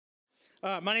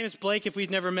My name is Blake. If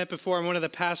we've never met before, I'm one of the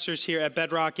pastors here at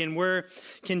Bedrock, and we're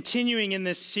continuing in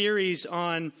this series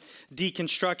on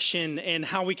deconstruction and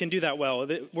how we can do that well.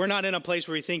 We're not in a place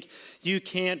where we think you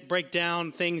can't break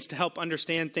down things to help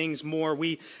understand things more.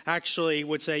 We actually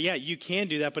would say, yeah, you can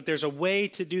do that, but there's a way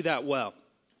to do that well.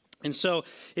 And so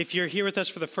if you're here with us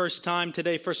for the first time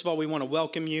today, first of all, we want to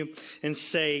welcome you and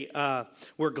say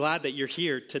we're glad that you're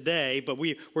here today, but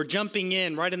we're jumping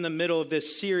in right in the middle of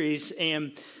this series,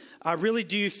 and I really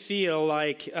do feel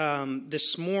like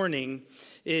this morning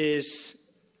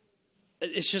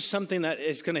it's just something that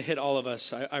is going to hit all of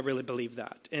us. I really believe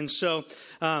that. And so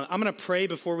I'm going to pray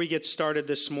before we get started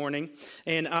this morning.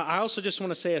 And I also just want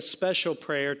to say a special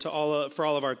prayer to for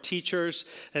all of our teachers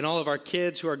and all of our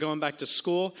kids who are going back to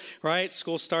school, right?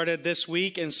 School started this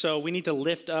week. And so we need to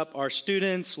lift up our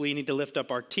students. We need to lift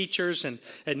up our teachers and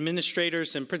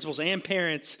administrators and principals and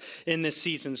parents in this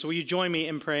season. So will you join me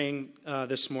in praying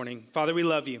this morning? Father, we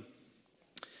love you.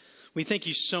 We thank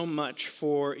you so much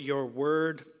for your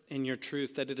word and your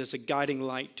truth, that it is a guiding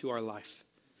light to our life.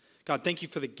 God, thank you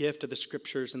for the gift of the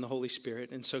scriptures and the Holy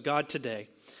Spirit. And so, God, today,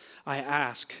 I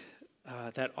ask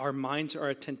that our minds are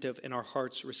attentive and our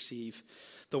hearts receive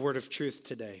the word of truth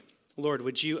today. Lord,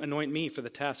 would you anoint me for the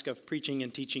task of preaching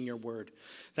and teaching your word,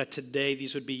 that today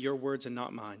these would be your words and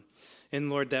not mine. And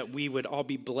Lord, that we would all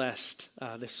be blessed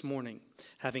this morning,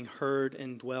 having heard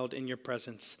and dwelled in your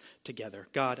presence together.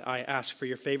 God, I ask for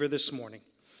your favor this morning.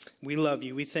 We love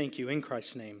you. We thank you in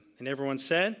Christ's name. And everyone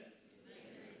said? Amen.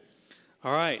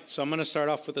 All right, so I'm going to start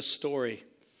off with a story.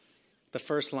 The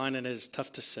first line, and it is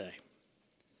tough to say.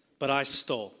 But I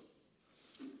stole.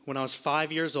 When I was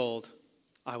 5 years old,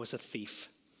 I was a thief.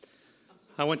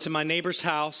 I went to my neighbor's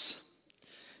house,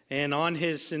 and in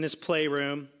his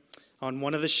playroom, on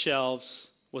one of the shelves,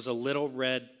 was a little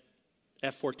red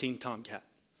F-14 Tomcat.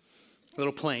 A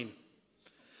little plane.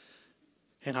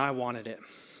 And I wanted it.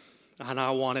 And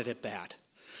I wanted it bad.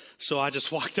 So I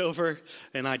just walked over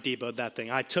and I deboed that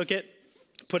thing. I took it,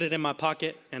 put it in my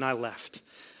pocket, and I left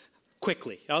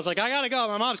quickly. I was like, I got to go.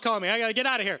 My mom's calling me. I got to get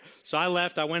out of here. So I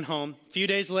left. I went home. A few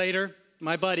days later,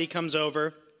 my buddy comes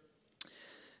over,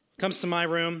 comes to my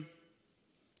room,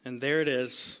 and there it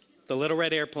is, the little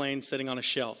red airplane sitting on a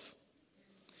shelf.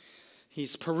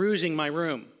 He's perusing my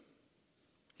room.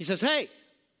 He says, hey,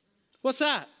 what's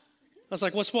that? I was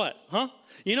like, what's what? Huh?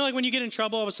 You know, like when you get in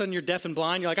trouble, all of a sudden you're deaf and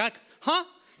blind. You're like, huh?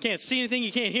 Can't see anything.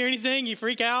 You can't hear anything. You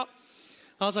freak out.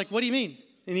 I was like, what do you mean?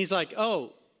 And he's like,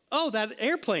 oh, that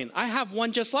airplane. I have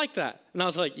one just like that. And I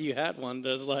was like, you had one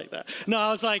just like that. No,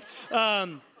 I was like,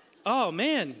 oh,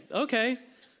 man. Okay,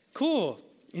 cool.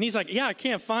 And he's like, yeah, I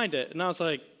can't find it. And I was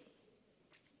like,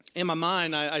 in my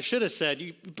mind, I should have said,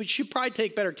 you should probably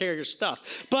take better care of your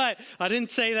stuff. But I didn't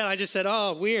say that. I just said,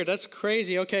 oh, weird. That's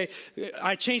crazy. Okay.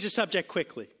 I changed the subject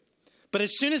quickly. But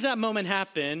as soon as that moment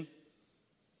happened,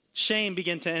 shame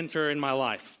began to enter in my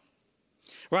life.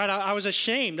 Right? I was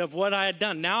ashamed of what I had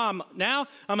done. Now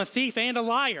I'm a thief and a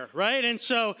liar, right? And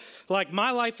so, like,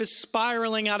 my life is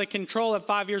spiraling out of control at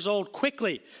 5 years old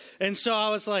quickly. And so I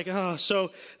was like,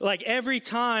 every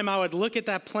time I would look at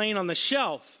that plane on the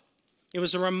shelf, it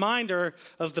was a reminder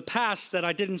of the past that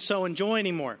I didn't so enjoy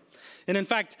anymore. And in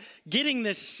fact, getting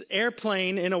this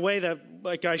airplane in a way that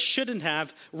like I shouldn't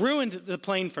have ruined the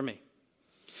plane for me.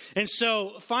 And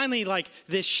so finally, like,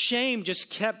 this shame just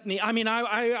kept me. I mean,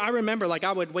 I remember, like,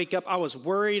 I would wake up, I was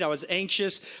worried, I was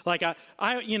anxious. Like,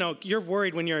 you're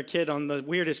worried when you're a kid on the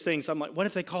weirdest things. I'm like, what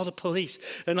if they call the police?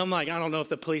 And I'm like, I don't know if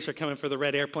the police are coming for the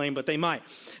red airplane, but they might.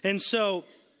 And so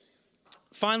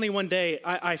finally, one day,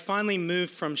 I finally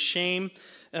moved from shame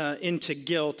into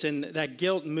guilt, and that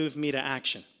guilt moved me to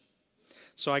action.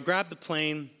 So I grabbed the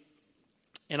plane,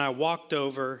 and I walked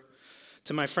over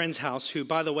to my friend's house, who,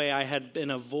 by the way, I had been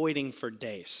avoiding for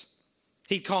days.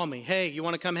 He'd call me, hey, you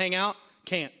want to come hang out?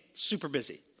 Can't, super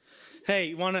busy.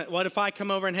 Hey, what if I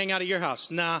come over and hang out at your house?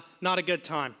 Nah, not a good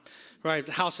time. Right,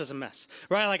 the house is a mess.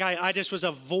 Right, like I just was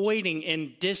avoiding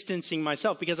and distancing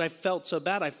myself because I felt so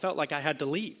bad. I felt like I had to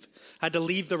leave. I had to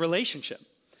leave the relationship.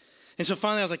 And so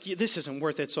finally I was like, this isn't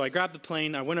worth it. So I grabbed the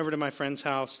plane. I went over to my friend's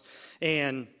house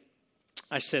and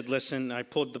I said, listen, I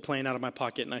pulled the plane out of my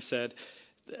pocket and I said,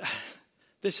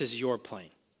 this is your plane.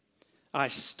 I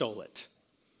stole it.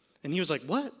 And he was like,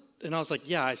 what? And I was like,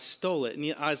 yeah, I stole it.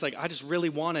 And I was like, I just really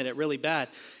wanted it really bad.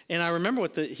 And I remember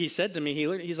what he said to me.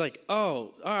 He's like,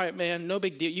 oh, all right, man, no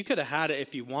big deal. You could have had it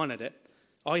if you wanted it.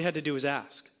 All you had to do was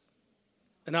ask.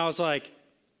 And I was like,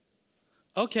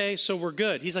 okay, so we're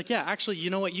good. He's like, yeah, actually,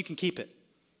 you know what? You can keep it.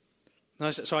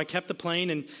 So I kept the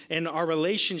plane, and our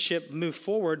relationship moved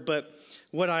forward. But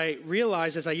what I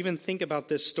realize as I even think about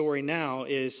this story now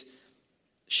is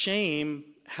shame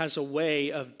has a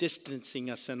way of distancing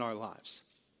us in our lives.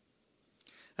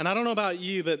 And I don't know about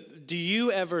you, but do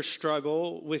you ever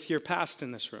struggle with your past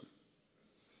in this room?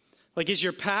 Like, is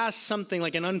your past something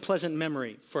like an unpleasant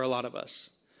memory for a lot of us?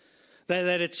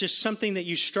 That it's just something that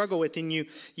you struggle with, and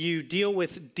you deal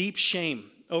with deep shame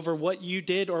over what you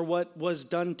did or what was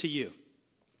done to you.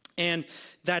 And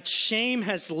that shame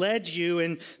has led you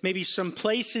in maybe some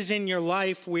places in your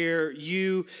life where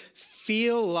you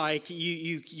feel like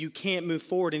you can't move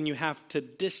forward and you have to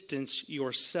distance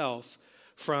yourself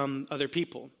from other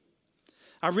people.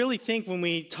 I really think when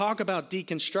we talk about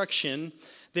deconstruction,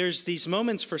 there's these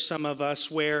moments for some of us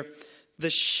where the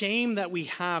shame that we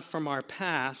have from our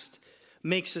past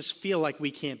makes us feel like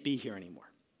we can't be here anymore.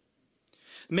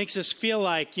 It makes us feel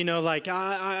like,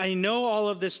 I know all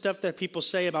of this stuff that people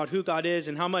say about who God is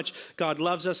and how much God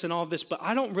loves us and all of this, but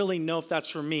I don't really know if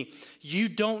that's for me. You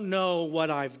don't know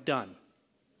what I've done.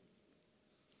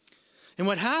 And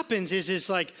what happens is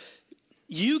like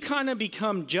you kind of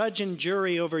become judge and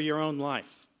jury over your own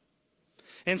life.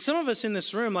 And some of us in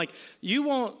this room, like you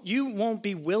won't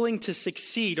be willing to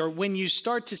succeed, or when you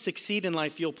start to succeed in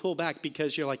life, you'll pull back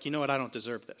because you're like, you know what, I don't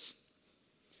deserve this.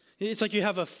 It's like you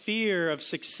have a fear of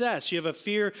success. You have a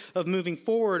fear of moving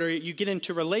forward, or you get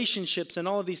into relationships and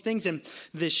all of these things, and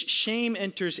this shame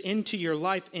enters into your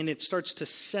life and it starts to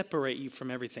separate you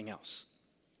from everything else.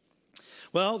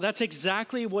 Well, that's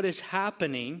exactly what is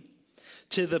happening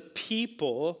to the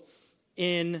people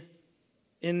in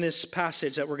this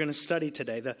passage that we're going to study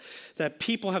today. That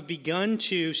people have begun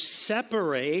to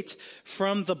separate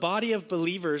from the body of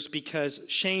believers because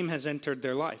shame has entered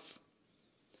their life.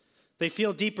 They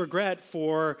feel deep regret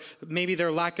for maybe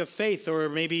their lack of faith, or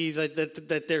maybe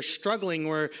that they're struggling,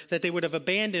 or that they would have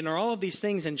abandoned, or all of these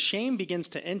things, and shame begins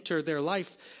to enter their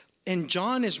life. And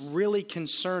John is really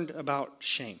concerned about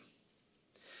shame,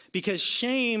 because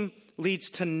shame leads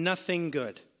to nothing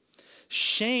good.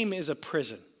 Shame is a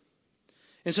prison.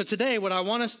 And so today, what I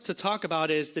want us to talk about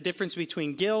is the difference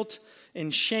between guilt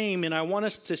and shame, and I want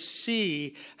us to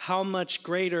see how much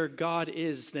greater God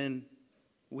is than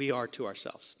we are to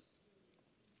ourselves.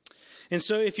 And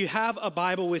so if you have a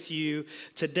Bible with you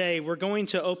today, we're going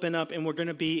to open up and we're going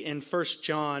to be in 1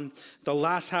 John, the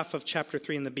last half of chapter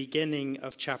 3 and the beginning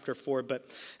of chapter 4. But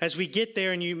as we get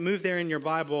there and you move there in your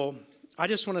Bible, I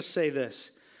just want to say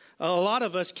this. A lot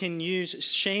of us can use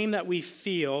shame that we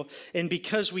feel, and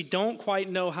because we don't quite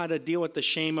know how to deal with the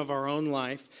shame of our own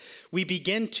life, we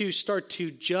begin to start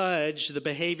to judge the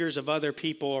behaviors of other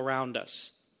people around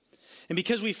us. And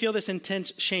because we feel this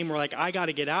intense shame, we're like, I got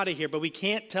to get out of here. But we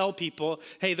can't tell people,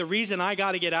 hey, the reason I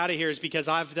got to get out of here is because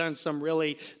I've done some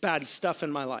really bad stuff in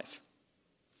my life.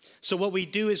 So what we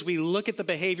do is we look at the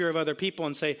behavior of other people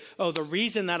and say, oh, the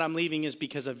reason that I'm leaving is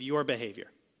because of your behavior.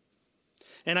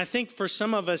 And I think for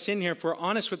some of us in here, if we're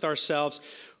honest with ourselves,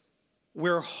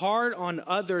 we're hard on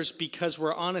others because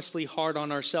we're honestly hard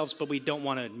on ourselves, but we don't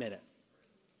want to admit it.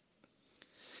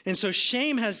 And so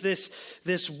shame has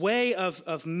this way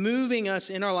of moving us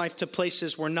in our life to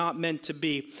places we're not meant to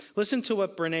be. Listen to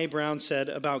what Brené Brown said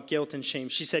about guilt and shame.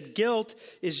 She said, guilt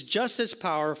is just as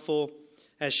powerful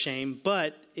as shame,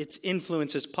 but its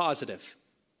influence is positive.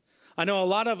 I know a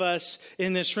lot of us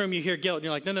in this room, you hear guilt and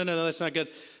you're like, no, that's not good.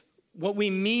 What we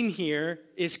mean here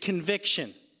is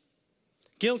conviction.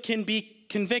 Guilt can be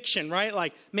conviction, right?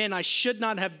 Like, man, I should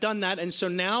not have done that. And so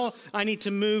now I need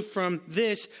to move from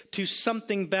this to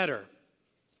something better.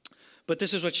 But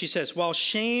this is what she says. While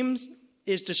shame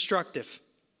is destructive,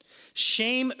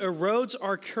 shame erodes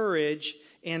our courage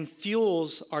and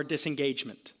fuels our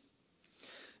disengagement.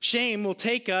 Shame will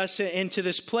take us into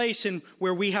this place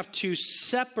where we have to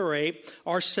separate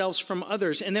ourselves from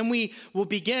others. And then we will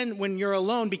begin when you're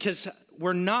alone, because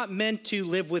we're not meant to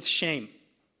live with shame.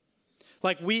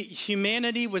 Like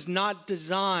humanity was not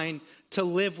designed to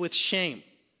live with shame.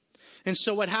 And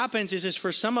so what happens is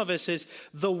for some of us is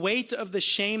the weight of the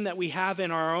shame that we have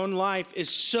in our own life is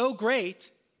so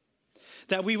great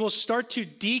that we will start to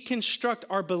deconstruct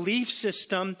our belief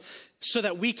system so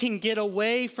that we can get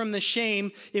away from the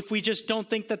shame if we just don't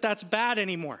think that that's bad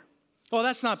anymore. Oh,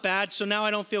 that's not bad, so now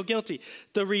I don't feel guilty.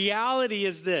 The reality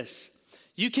is this.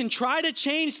 You can try to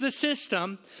change the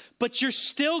system, but you're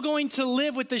still going to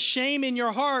live with the shame in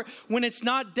your heart when it's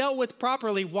not dealt with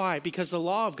properly. Why? Because the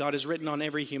law of God is written on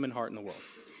every human heart in the world.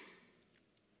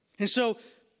 And so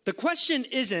the question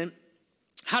isn't,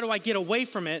 how do I get away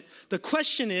from it? The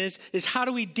question is how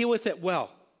do we deal with it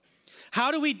well?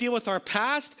 How do we deal with our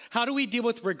past? How do we deal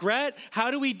with regret?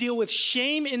 How do we deal with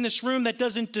shame in this room that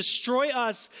doesn't destroy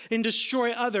us and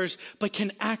destroy others, but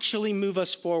can actually move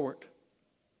us forward?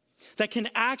 that can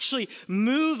actually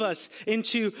move us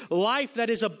into life that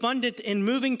is abundant in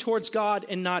moving towards God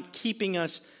and not keeping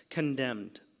us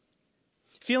condemned.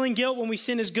 Feeling guilt when we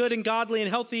sin is good and godly and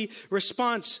healthy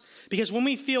response, because when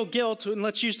we feel guilt, and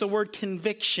let's use the word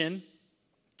conviction,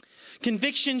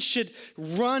 conviction should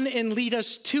run and lead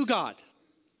us to God.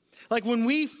 Like when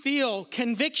we feel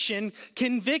conviction,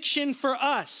 conviction for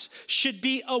us should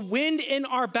be a wind in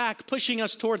our back pushing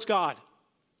us towards God.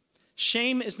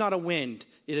 Shame is not a wind,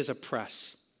 it is a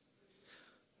press.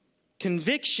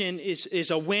 Conviction is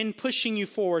a wind pushing you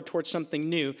forward towards something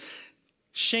new.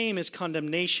 Shame is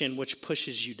condemnation, which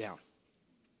pushes you down.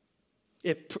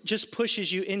 It just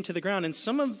pushes you into the ground. And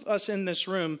some of us in this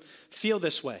room feel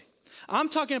this way. I'm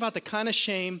talking about the kind of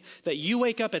shame that you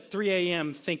wake up at 3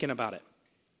 a.m. thinking about it.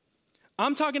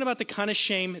 I'm talking about the kind of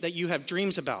shame that you have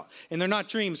dreams about. And they're not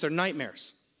dreams, they're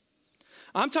nightmares.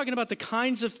 I'm talking about the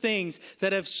kinds of things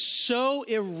that have so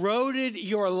eroded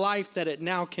your life that it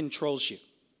now controls you.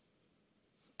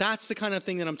 That's the kind of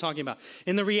thing that I'm talking about.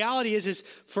 And the reality is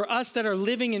for us that are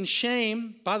living in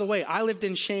shame, by the way, I lived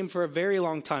in shame for a very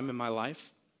long time in my life.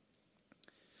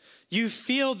 You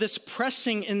feel this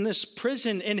pressing in this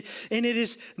prison, and it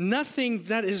is nothing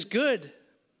that is good.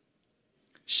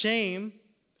 Shame,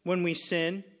 when we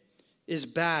sin, is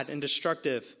bad and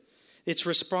destructive. It's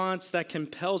response that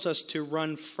compels us to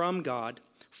run from God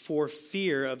for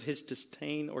fear of his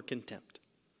disdain or contempt.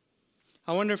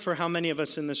 I wonder for how many of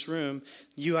us in this room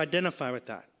you identify with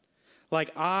that. Like,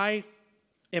 I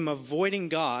am avoiding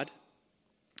God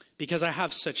because I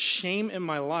have such shame in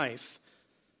my life,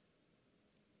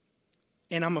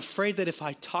 and I'm afraid that if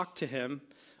I talk to him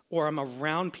or I'm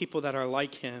around people that are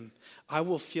like him, I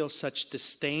will feel such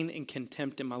disdain and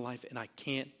contempt in my life, and I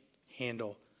can't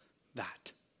handle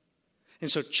that. And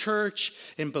so church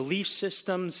and belief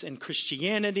systems and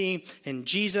Christianity and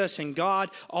Jesus and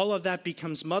God, all of that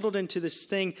becomes muddled into this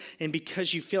thing. And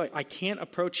because you feel like I can't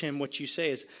approach him, what you say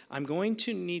is, I'm going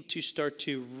to need to start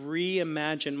to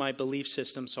reimagine my belief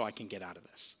system so I can get out of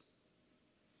this.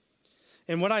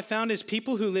 And what I found is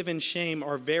people who live in shame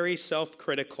are very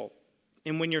self-critical.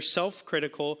 And when you're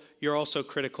self-critical, you're also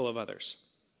critical of others.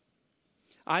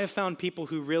 I have found people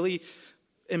who really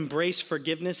embrace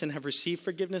forgiveness and have received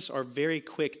forgiveness are very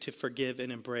quick to forgive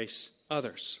and embrace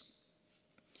others.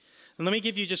 And let me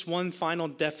give you just one final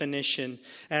definition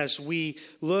as we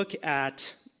look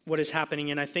at what is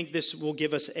happening, and I think this will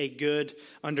give us a good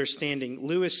understanding.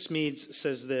 Lewis Smedes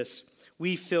says this: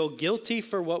 we feel guilty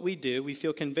for what we do, we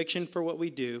feel conviction for what we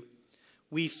do,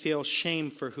 we feel shame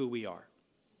for who we are.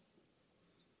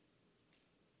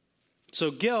 So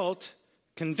guilt,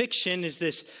 conviction is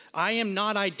this: I am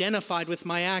not identified with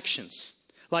my actions.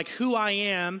 Like who I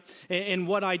am and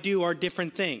what I do are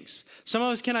different things. Some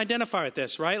of us can identify with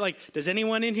this, right? Like, does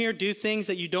anyone in here do things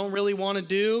that you don't really want to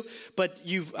do, but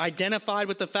you've identified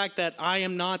with the fact that I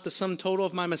am not the sum total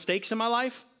of my mistakes in my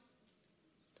life?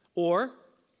 Or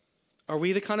are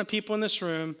we the kind of people in this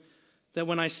room that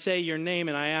when I say your name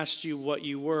and I asked you what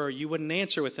you were, you wouldn't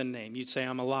answer with a name. You'd say,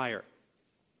 I'm a liar.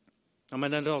 I'm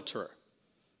an adulterer.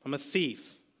 I'm a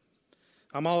thief.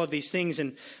 I'm all of these things.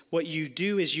 And what you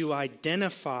do is you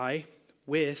identify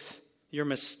with your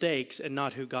mistakes and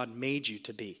not who God made you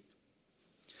to be.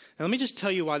 Now, let me just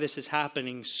tell you why this is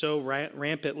happening so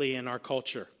rampantly in our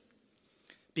culture.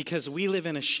 Because we live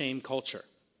in a shame culture.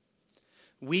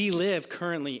 We live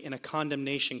currently in a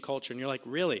condemnation culture. And you're like,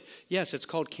 really? Yes, it's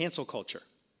called cancel culture.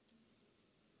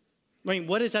 I mean,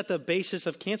 what is at the basis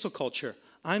of cancel culture?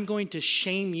 I'm going to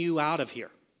shame you out of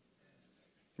here.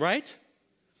 Right?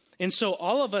 And so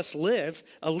all of us live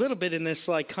a little bit in this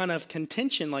like kind of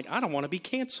contention, like, I don't want to be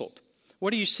canceled.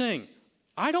 What are you saying?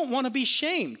 I don't want to be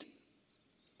shamed.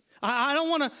 I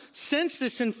don't want to sense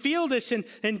this and feel this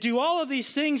and do all of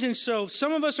these things. And so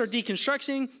some of us are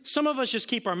deconstructing. Some of us just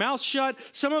keep our mouths shut.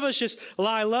 Some of us just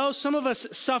lie low. Some of us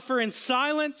suffer in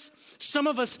silence. Some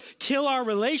of us kill our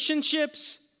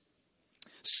relationships.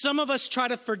 Some of us try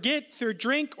to forget through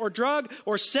drink or drug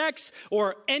or sex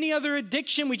or any other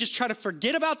addiction. We just try to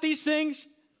forget about these things.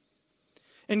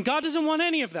 And God doesn't want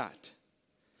any of that.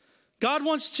 God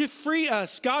wants to free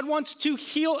us. God wants to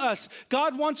heal us.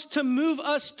 God wants to move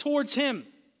us towards him.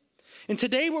 And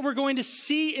today what we're going to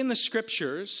see in the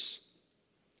scriptures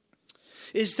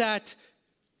is that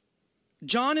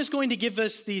John is going to give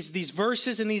us these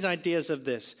verses and these ideas of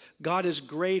this. God is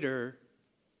greater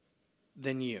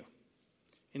than you.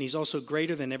 And he's also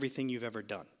greater than everything you've ever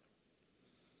done.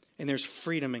 And there's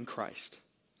freedom in Christ,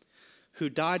 who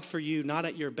died for you not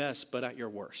at your best, but at your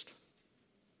worst.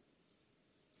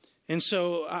 And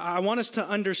so I want us to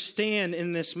understand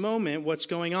in this moment what's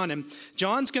going on. And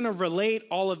John's going to relate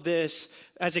all of this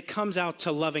as it comes out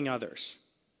to loving others.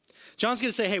 John's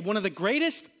going to say, hey, one of the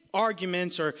greatest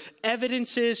arguments or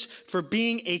evidences for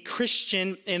being a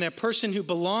Christian and a person who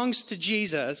belongs to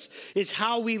Jesus is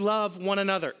how we love one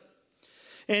another.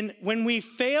 And when we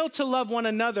fail to love one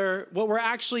another, what we're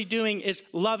actually doing is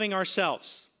loving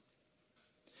ourselves.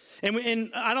 And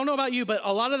I don't know about you, but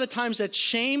a lot of the times that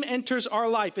shame enters our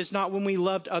life is not when we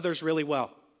loved others really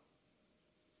well.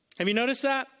 Have you noticed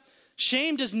that?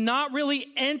 Shame does not really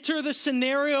enter the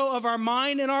scenario of our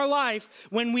mind and our life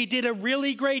when we did a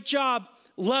really great job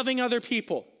loving other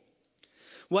people.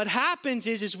 What happens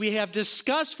is we have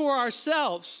disgust for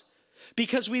ourselves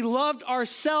because we loved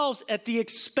ourselves at the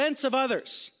expense of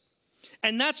others.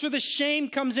 And that's where the shame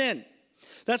comes in.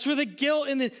 That's where the guilt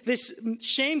and this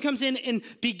shame comes in and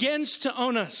begins to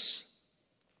own us.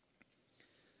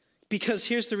 Because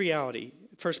here's the reality.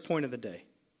 First point of the day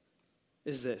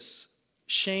is this.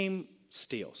 Shame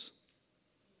steals.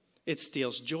 It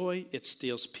steals joy. It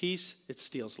steals peace. It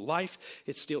steals life.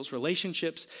 It steals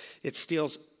relationships. It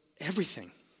steals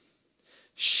everything.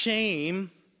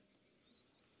 Shame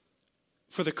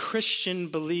for the Christian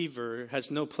believer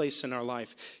has no place in our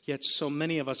life, yet so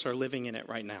many of us are living in it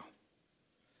right now.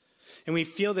 And we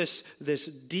feel this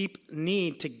deep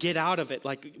need to get out of it.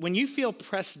 Like when you feel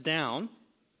pressed down,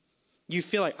 you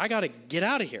feel like, I got to get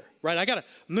out of here, right? I got to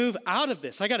move out of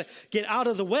this. I got to get out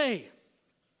of the way.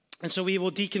 And so we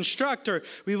will deconstruct or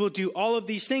we will do all of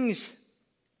these things.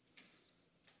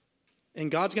 And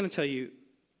God's going to tell you,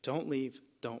 don't leave,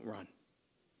 don't run.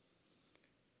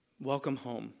 Welcome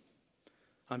home.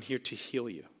 I'm here to heal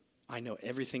you. I know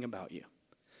everything about you,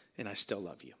 and I still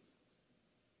love you.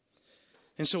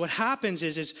 And so what happens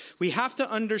is we have to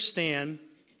understand,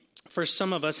 for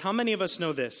some of us, how many of us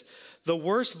know this? The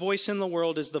worst voice in the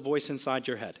world is the voice inside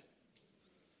your head.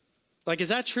 Like, is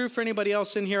that true for anybody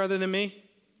else in here other than me?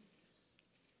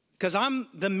 Because I'm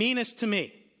the meanest to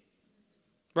me,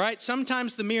 right?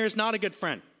 Sometimes the mirror is not a good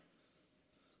friend.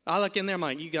 I look in there, I'm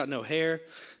like, you got no hair,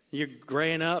 you're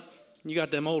graying up, you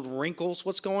got them old wrinkles,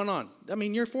 what's going on? I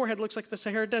mean, your forehead looks like the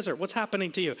Sahara Desert. What's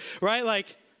happening to you, right?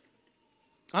 Like,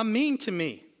 I'm mean to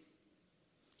me.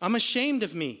 I'm ashamed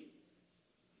of me.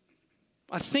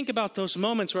 I think about those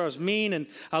moments where I was mean and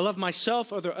I love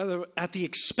myself at the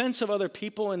expense of other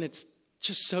people, and it's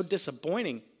just so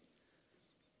disappointing.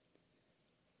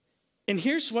 And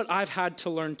here's what I've had to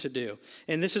learn to do,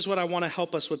 and this is what I want to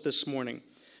help us with this morning.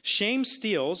 Shame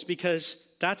steals because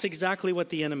that's exactly what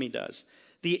the enemy does.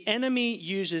 The enemy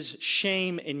uses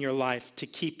shame in your life to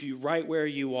keep you right where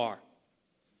you are.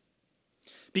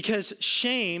 Because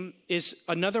shame is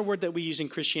another word that we use in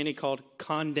Christianity called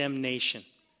condemnation.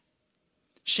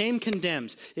 Shame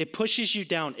condemns. It pushes you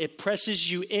down. It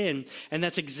presses you in. And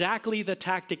that's exactly the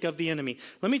tactic of the enemy.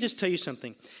 Let me just tell you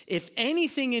something. If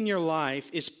anything in your life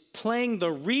is playing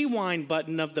the rewind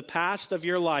button of the past of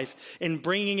your life and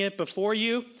bringing it before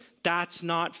you, that's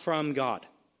not from God.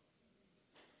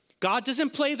 God doesn't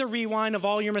play the rewind of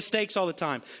all your mistakes all the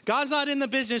time. God's not in the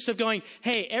business of going,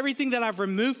 hey, everything that I've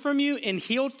removed from you and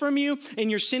healed from you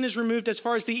and your sin is removed as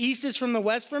far as the east is from the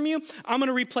west from you, I'm going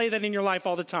to replay that in your life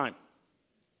all the time.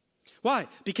 Why?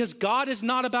 Because God is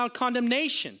not about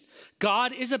condemnation.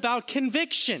 God is about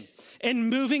conviction and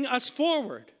moving us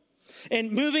forward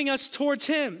and moving us towards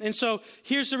Him. And so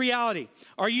here's the reality.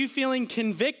 Are you feeling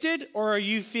convicted or are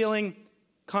you feeling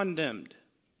condemned?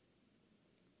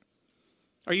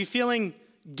 Are you feeling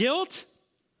guilt?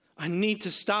 I need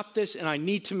to stop this and I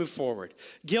need to move forward.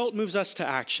 Guilt moves us to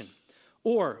action.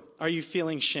 Or are you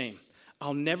feeling shame?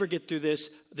 I'll never get through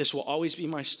this. This will always be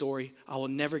my story. I will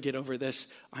never get over this.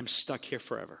 I'm stuck here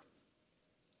forever.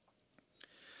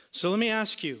 So let me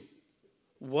ask you,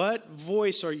 what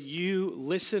voice are you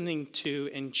listening to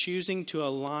and choosing to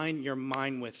align your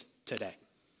mind with today?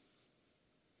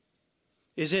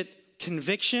 Is it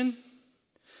conviction?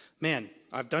 Man,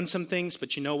 I've done some things,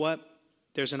 but you know what?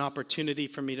 There's an opportunity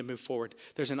for me to move forward.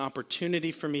 There's an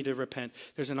opportunity for me to repent.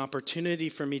 There's an opportunity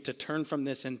for me to turn from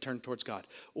this and turn towards God.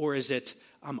 Or is it,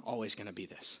 I'm always going to be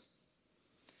this,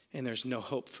 and there's no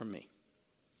hope for me?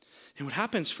 And what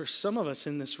happens for some of us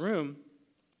in this room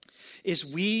is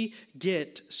we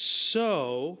get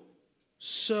so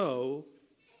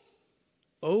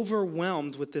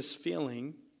overwhelmed with this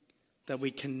feeling that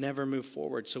we can never move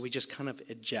forward. So we just kind of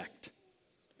eject.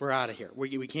 We're out of here.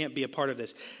 We can't be a part of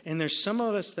this. And there's some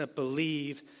of us that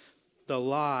believe the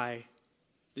lie,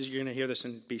 you're going to hear this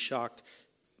and be shocked,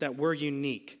 that we're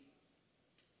unique.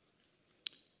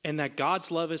 And that God's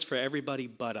love is for everybody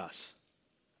but us.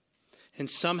 And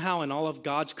somehow in all of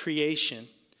God's creation,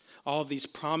 all of these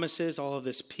promises, all of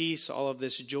this peace, all of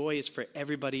this joy is for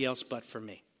everybody else but for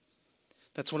me.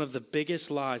 That's one of the biggest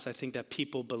lies I think that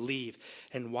people believe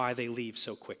and why they leave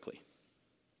so quickly.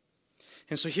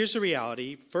 And so here's the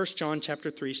reality. 1 John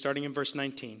chapter 3, starting in verse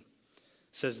 19,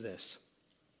 says this.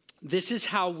 This is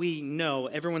how we know,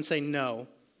 everyone say no,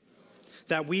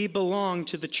 that we belong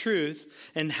to the truth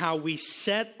and how we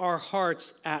set our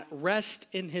hearts at rest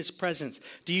in his presence.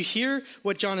 Do you hear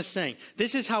what John is saying?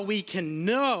 This is how we can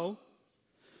know.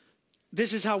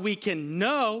 This is how we can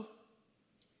know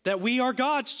that we are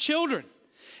God's children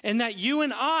and that you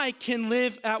and I can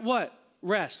live at what?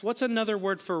 Rest. What's another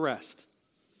word for rest?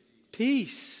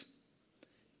 Peace.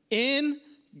 In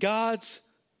God's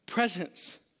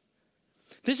presence.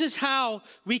 This is how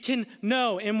we can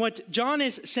know. And what John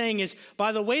is saying is,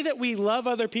 by the way that we love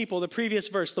other people, the previous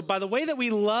verse, by the way that we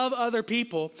love other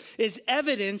people is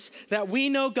evidence that we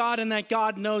know God and that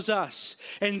God knows us.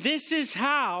 And this is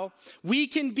how we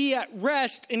can be at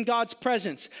rest in God's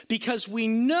presence, because we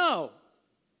know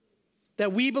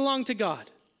that we belong to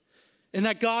God and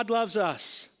that God loves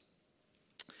us.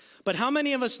 But how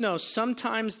many of us know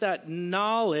sometimes that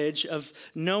knowledge of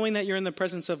knowing that you're in the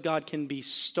presence of God can be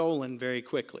stolen very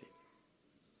quickly?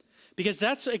 Because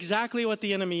that's exactly what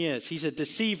the enemy is. He's a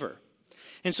deceiver.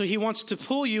 And so he wants to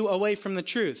pull you away from the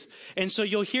truth. And so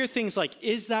you'll hear things like,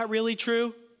 is that really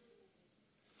true?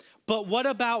 But what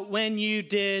about when you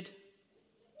did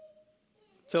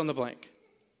fill in the blank?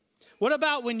 What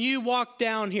about when you walked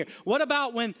down here? What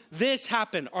about when this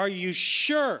happened? Are you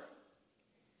sure?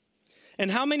 And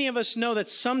how many of us know that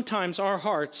sometimes our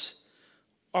hearts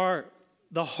are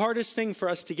the hardest thing for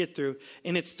us to get through,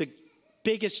 and it's the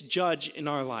biggest judge in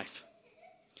our life?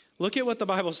 Look at what the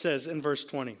Bible says in verse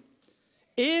 20.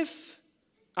 If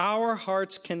our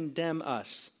hearts condemn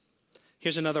us,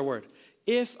 here's another word.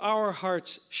 If our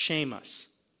hearts shame us,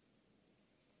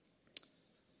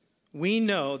 we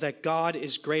know that God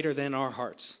is greater than our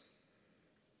hearts,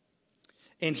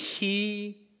 and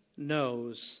he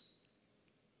knows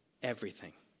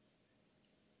everything.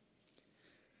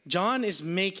 John is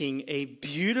making a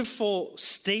beautiful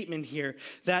statement here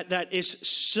that is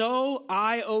so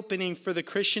eye-opening for the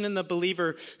Christian and the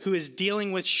believer who is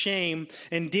dealing with shame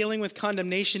and dealing with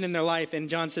condemnation in their life. And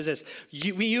John says this,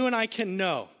 you and I can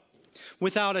know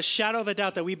without a shadow of a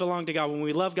doubt that we belong to God when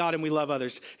we love God and we love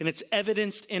others. And it's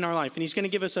evidenced in our life. And he's going to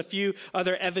give us a few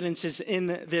other evidences in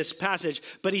this passage.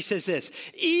 But he says this,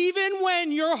 even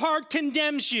when your heart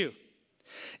condemns you,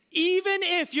 even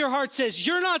if your heart says,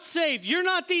 you're not saved, you're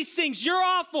not these things, you're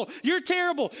awful, you're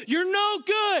terrible, you're no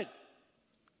good,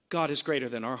 God is greater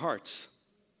than our hearts.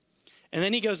 And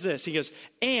then he goes,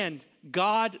 and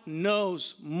God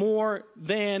knows more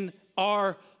than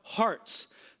our hearts.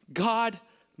 God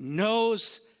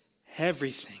knows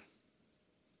everything.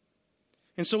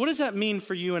 And so what does that mean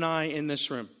for you and I in this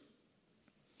room?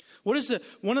 What is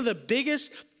one of the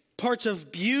biggest parts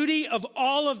of beauty of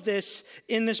all of this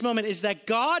in this moment is that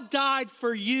God died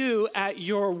for you at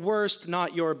your worst,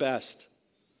 not your best.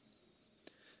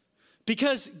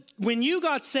 Because when you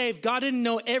got saved, God didn't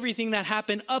know everything that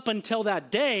happened up until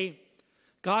that day.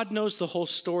 God knows the whole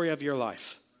story of your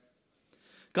life.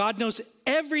 God knows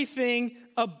everything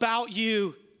about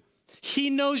you.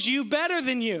 He knows you better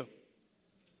than you.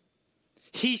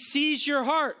 He sees your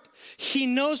heart. He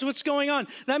knows what's going on.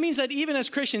 That means that even as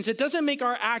Christians, it doesn't make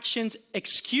our actions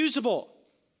excusable.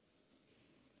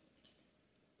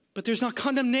 But there's not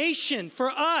condemnation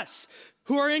for us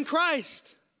who are in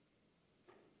Christ.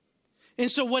 And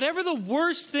so whatever the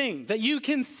worst thing that you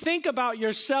can think about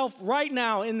yourself right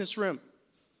now in this room,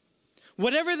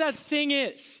 whatever that thing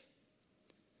is,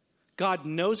 God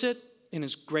knows it and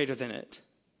is greater than it.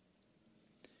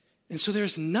 And so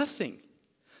there's nothing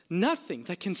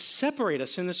that can separate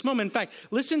us in this moment. In fact,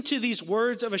 listen to these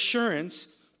words of assurance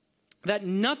that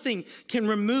nothing can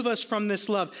remove us from this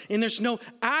love. And there's no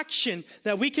action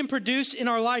that we can produce in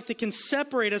our life that can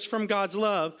separate us from God's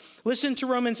love. Listen to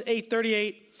Romans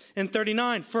 8:38 and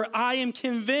 39. For I am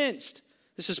convinced,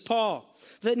 this is Paul,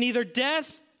 that neither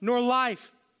death nor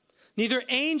life, neither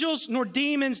angels nor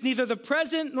demons, neither the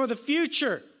present nor the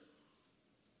future,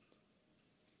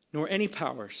 nor any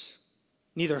powers,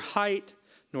 neither height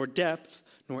nor depth,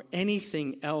 nor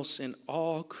anything else in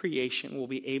all creation will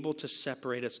be able to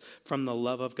separate us from the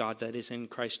love of God that is in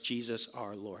Christ Jesus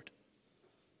our Lord.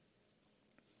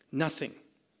 Nothing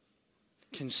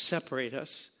can separate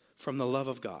us from the love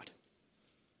of God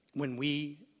when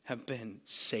we have been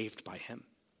saved by him.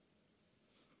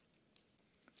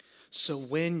 So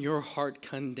when your heart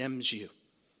condemns you,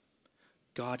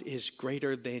 God is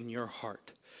greater than your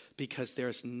heart, because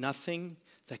there's nothing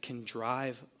that can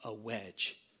drive a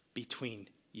wedge between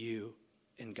you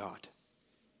in God.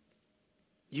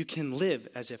 You can live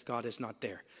as if God is not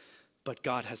there, but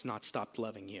God has not stopped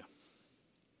loving you.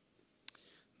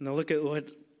 Now look at what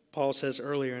Paul says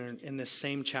earlier in this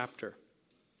same chapter.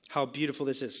 How beautiful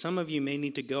this is. Some of you may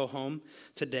need to go home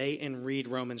today and read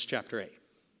Romans chapter 8.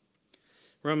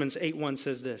 Romans 8:1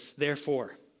 says this,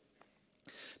 therefore,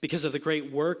 because of the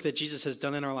great work that Jesus has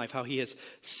done in our life, how he has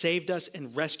saved us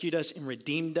and rescued us and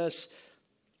redeemed us,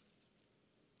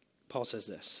 Paul says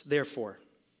this, therefore,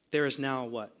 there is now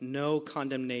what? No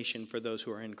condemnation for those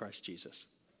who are in Christ Jesus.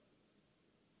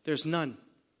 There's none.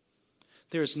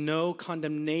 There is no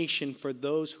condemnation for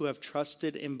those who have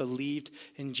trusted and believed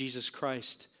in Jesus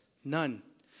Christ. None.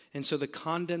 And so the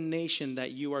condemnation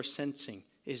that you are sensing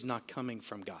is not coming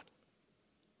from God.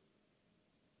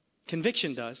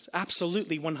 Conviction does,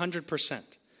 absolutely 100%.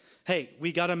 Hey,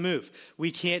 we got to move.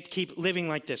 We can't keep living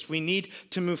like this. We need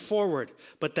to move forward.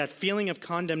 But that feeling of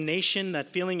condemnation, that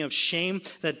feeling of shame,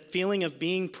 that feeling of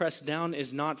being pressed down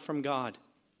is not from God,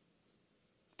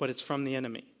 but it's from the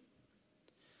enemy.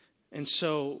 And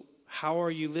so, how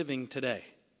are you living today?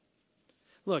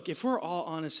 Look, if we're all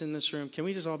honest in this room, can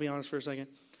we just all be honest for a second?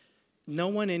 No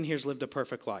one in here has lived a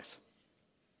perfect life.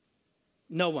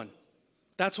 No one.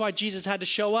 That's why Jesus had to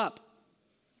show up,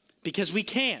 because we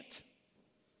can't.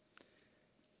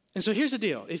 And so here's the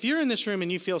deal. If you're in this room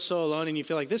and you feel so alone and you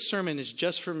feel like this sermon is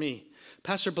just for me,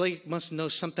 Pastor Blake must know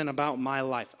something about my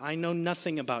life. I know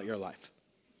nothing about your life.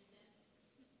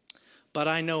 But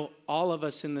I know all of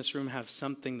us in this room have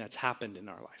something that's happened in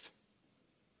our life.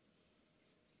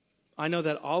 I know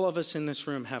that all of us in this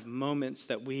room have moments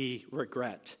that we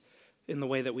regret in the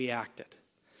way that we acted.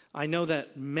 I know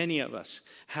that many of us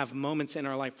have moments in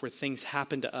our life where things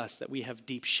happen to us that we have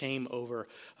deep shame over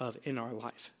of in our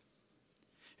life.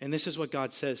 And this is what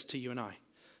God says to you and I.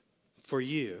 For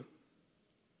you,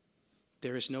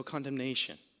 there is no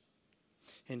condemnation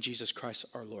in Jesus Christ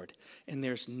our Lord. And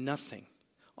there's nothing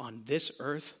on this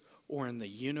earth or in the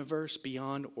universe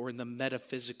beyond or in the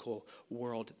metaphysical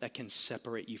world that can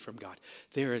separate you from God.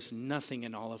 There is nothing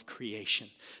in all of creation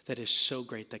that is so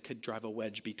great that could drive a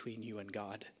wedge between you and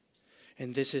God.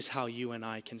 And this is how you and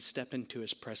I can step into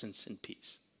his presence in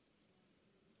peace.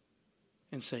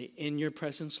 And say, in your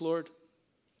presence, Lord,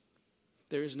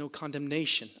 there is no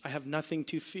condemnation. I have nothing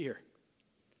to fear.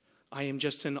 I am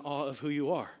just in awe of who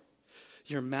you are.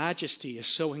 Your majesty is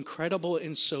so incredible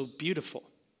and so beautiful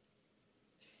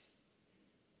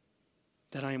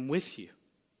that I am with you.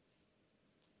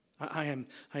 I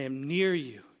am near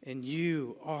you, and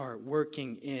you are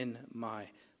working in my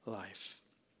life.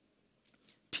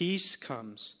 Peace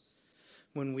comes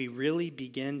when we really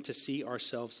begin to see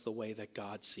ourselves the way that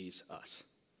God sees us.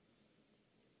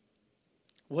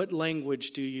 What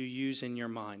language do you use in your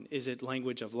mind? Is it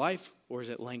language of life or is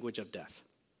it language of death?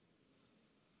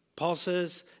 Paul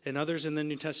says, and others in the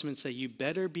New Testament say, you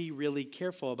better be really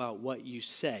careful about what you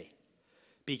say,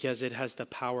 because it has the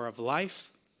power of life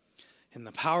and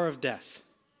the power of death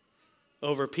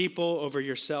over people, over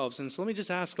yourselves. And so let me just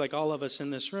ask, like all of us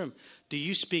in this room, do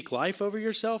you speak life over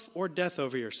yourself or death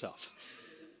over yourself?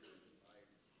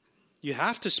 You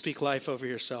have to speak life over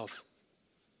yourself.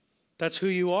 That's who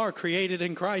you are, created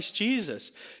in Christ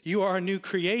Jesus. You are a new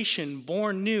creation,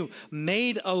 born new,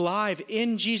 made alive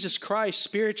in Jesus Christ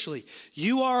spiritually.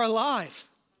 You are alive.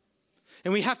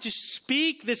 And we have to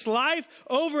speak this life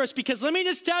over us, because let me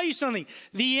just tell you something.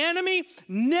 The enemy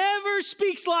never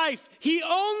speaks life. He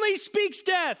only speaks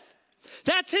death.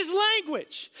 That's his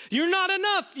language. You're not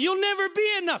enough. You'll never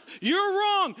be enough. You're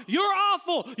wrong. You're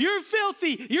awful. You're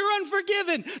filthy. You're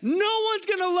unforgiven. No one's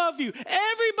going to love you.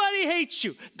 Everybody hates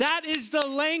you. That is the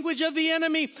language of the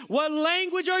enemy. What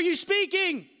language are you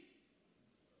speaking?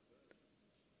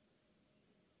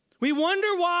 We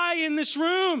wonder why in this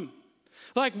room.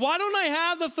 Like, why don't I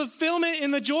have the fulfillment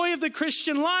and the joy of the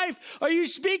Christian life? Are you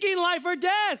speaking life or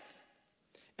death?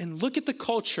 And look at the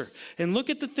culture, and look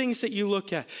at the things that you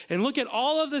look at, and look at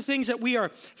all of the things that we are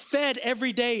fed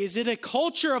every day. Is it a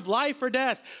culture of life or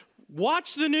death?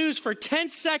 Watch the news for 10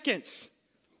 seconds.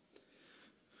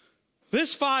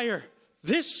 This fire,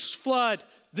 this flood,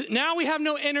 now we have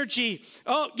no energy.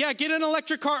 Oh, yeah, get an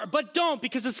electric car, but don't,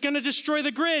 because it's going to destroy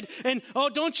the grid. And, oh,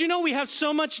 don't you know we have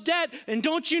so much debt? And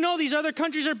don't you know these other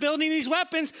countries are building these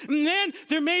weapons? And then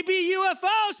there may be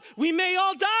UFOs. We may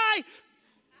all die.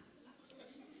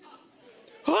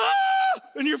 Ah!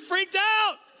 And you're freaked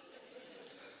out.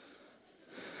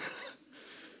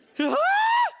 Ah!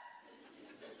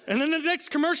 And then the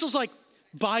next commercial's like,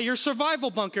 buy your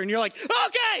survival bunker. And you're like,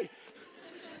 okay.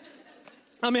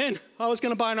 I'm in. I was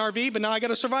going to buy an RV, but now I got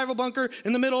a survival bunker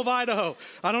in the middle of Idaho.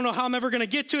 I don't know how I'm ever going to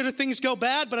get to it if things go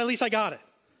bad, but at least I got it.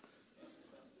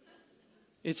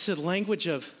 It's a language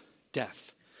of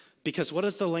death. Because what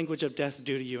does the language of death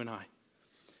do to you and I?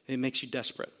 It makes you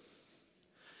desperate.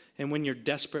 And when you're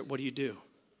desperate, what do?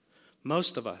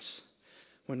 Most of us,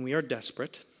 when we are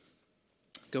desperate,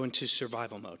 go into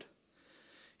survival mode.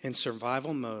 And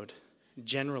survival mode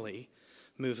generally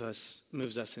moves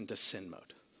us into sin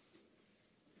mode.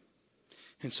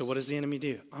 And so what does the enemy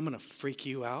do? I'm going to freak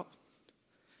you out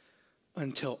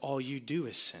until all you do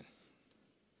is sin.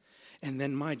 And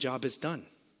then my job is done.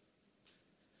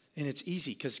 And it's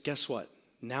easy because guess what?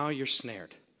 Now you're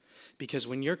snared. Because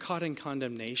when you're caught in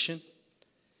condemnation,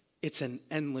 it's an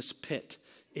endless pit.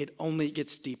 It only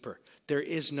gets deeper. There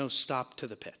is no stop to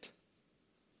the pit.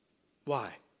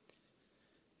 Why?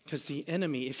 Because the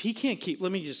enemy, if he can't keep,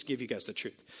 let me just give you guys the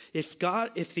truth. If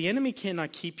the enemy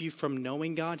cannot keep you from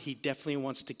knowing God, he definitely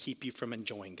wants to keep you from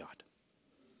enjoying God.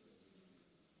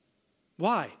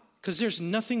 Why? Because there's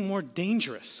nothing more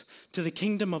dangerous to the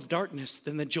kingdom of darkness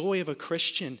than the joy of a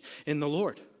Christian in the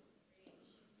Lord.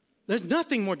 There's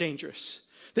nothing more dangerous.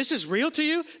 This is real to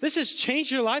you. This has changed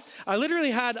your life. I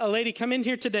literally had a lady come in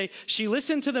here today. She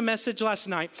listened to the message last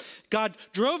night. God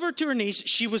drove her to her knees.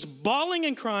 She was bawling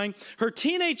and crying. Her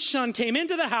teenage son came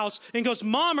into the house and goes,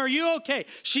 Mom, are you okay?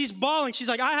 She's bawling. She's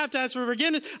like, I have to ask for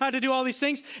forgiveness. I have to do all these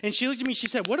things. And she looked at me. She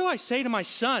said, what do I say to my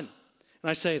son? And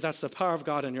I say, that's the power of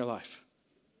God in your life.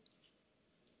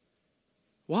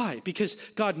 Why? Because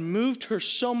God moved her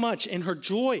so much in her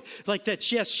joy. Like that,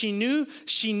 yes, she knew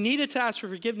she needed to ask for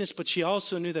forgiveness, but she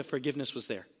also knew that forgiveness was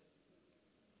there.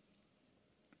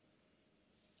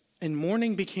 And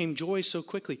mourning became joy so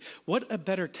quickly. What a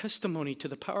better testimony to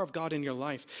the power of God in your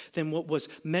life than what was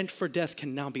meant for death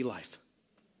can now be life.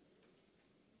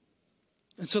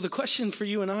 And so the question for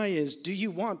you and I is, do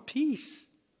you want peace?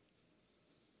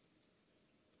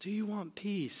 Do you want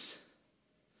peace?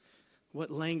 What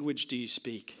language do you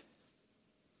speak?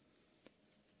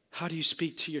 How do you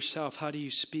speak to yourself? How do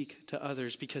you speak to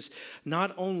others? Because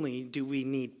not only do we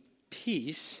need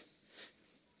peace,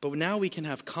 but now we can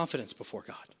have confidence before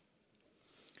God.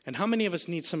 And how many of us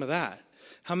need some of that?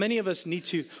 How many of us need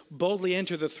to boldly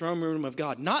enter the throne room of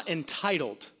God? Not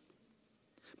entitled,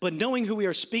 but knowing who we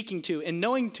are speaking to and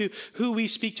knowing to who we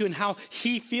speak to and how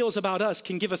he feels about us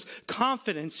can give us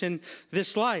confidence in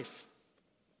this life.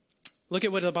 Look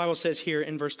at what the Bible says here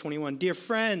in verse 21. Dear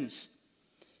friends,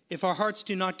 if our hearts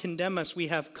do not condemn us, we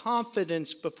have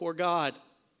confidence before God.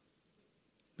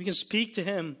 We can speak to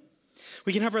him.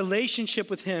 We can have a relationship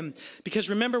with him. Because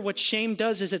remember, what shame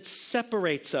does is it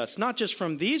separates us, not just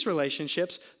from these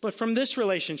relationships, but from this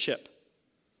relationship.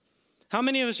 How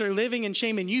many of us are living in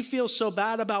shame and you feel so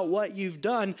bad about what you've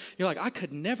done, you're like, I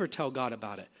could never tell God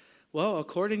about it. Well,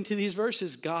 according to these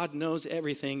verses, God knows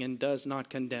everything and does not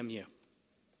condemn you.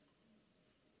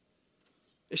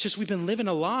 It's just we've been living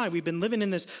a lie. We've been living in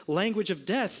this language of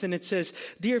death. And it says,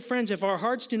 dear friends, if our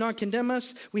hearts do not condemn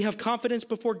us, we have confidence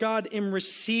before God and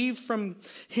receive from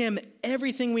him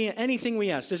anything we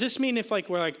ask. Does this mean if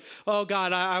we're like, oh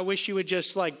God, I wish you would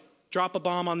just drop a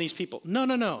bomb on these people?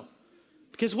 No.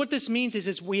 Because what this means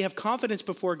is we have confidence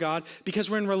before God because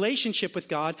we're in relationship with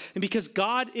God. And because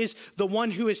God is the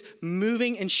one who is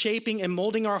moving and shaping and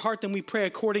molding our heart, then we pray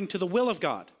according to the will of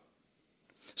God.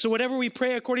 So whatever we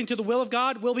pray according to the will of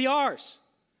God will be ours.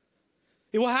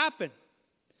 It will happen.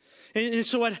 And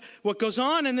so what goes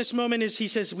on in this moment is he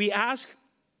says, we ask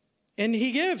and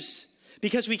he gives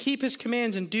because we keep his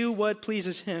commands and do what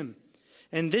pleases him.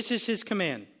 And this is his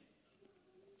command.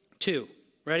 2.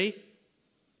 Ready?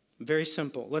 Very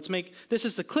simple. This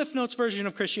is the Cliff Notes version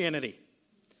of Christianity.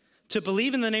 To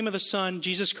believe in the name of the Son,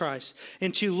 Jesus Christ,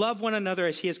 and to love one another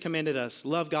as he has commanded us.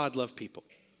 Love God, love people.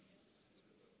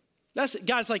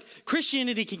 Guys,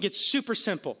 Christianity can get super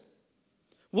simple.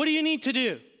 What do you need to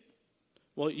do?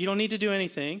 Well, you don't need to do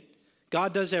anything.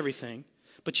 God does everything.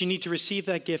 But you need to receive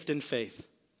that gift in faith.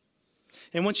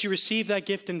 And once you receive that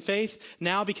gift in faith,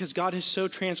 now because God has so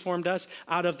transformed us,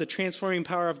 out of the transforming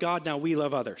power of God, now we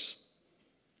love others.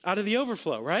 Out of the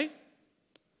overflow, right?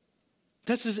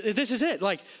 This is it.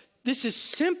 This is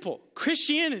simple.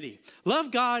 Christianity.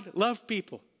 Love God, love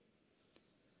people.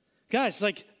 Guys,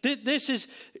 this is,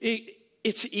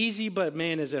 it's easy, but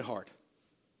man, is it hard.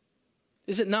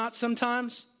 Is it not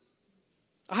sometimes?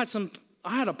 I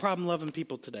had a problem loving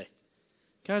people today.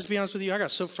 Can I just be honest with you? I got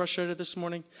so frustrated this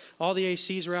morning. All the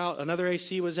ACs were out. Another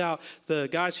AC was out. The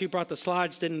guys who brought the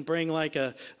slides didn't bring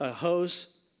a hose.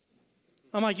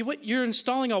 I'm like, what? You're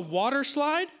installing a water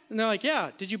slide? And they're like,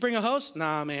 yeah. Did you bring a hose?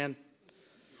 Nah, man.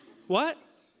 What?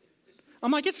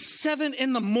 I'm like, it's 7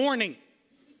 a.m.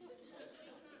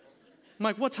 I'm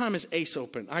like, what time is Ace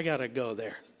open? I got to go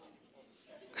there.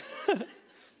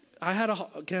 I had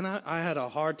a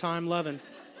hard time loving.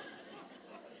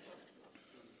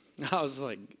 I was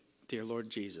like, dear Lord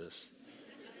Jesus.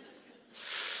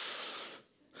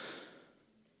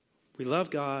 We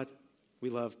love God, we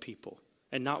love people,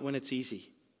 and not when it's easy,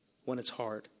 when it's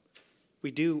hard. We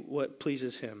do what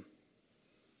pleases him.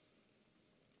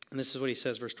 And this is what he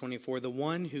says, verse 24, the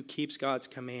one who keeps God's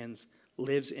commands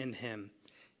lives in him,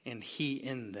 and he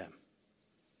in them.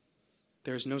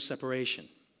 There is no separation.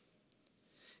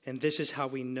 And this is how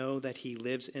we know that he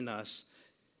lives in us.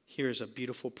 Here's a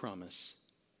beautiful promise.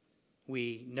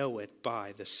 We know it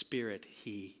by the Spirit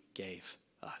he gave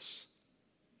us.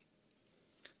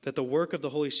 That the work of the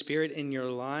Holy Spirit in your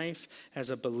life as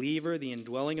a believer, the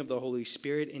indwelling of the Holy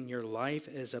Spirit in your life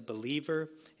as a believer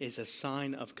is a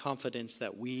sign of confidence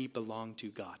that we belong to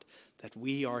God, that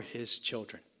we are his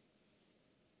children.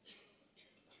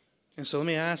 And so let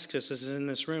me ask us, this is in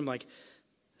this room, like,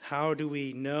 how do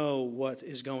we know what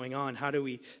is going on? How do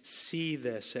we see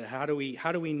this? How do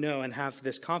we know and have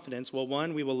this confidence? Well,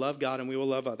 one, we will love God and we will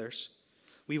love others.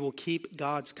 We will keep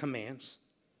God's commands,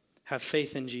 have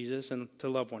faith in Jesus and to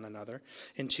love one another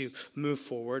and to move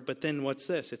forward. But then what's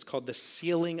this? It's called the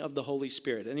sealing of the Holy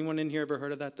Spirit. Anyone in here ever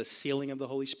heard of that? The sealing of the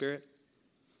Holy Spirit?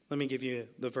 Let me give you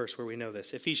the verse where we know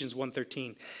this. Ephesians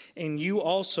 1:13. And you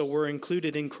also were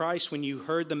included in Christ when you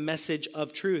heard the message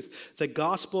of truth, the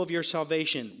gospel of your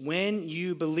salvation. When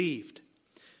you believed,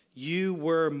 you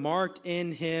were marked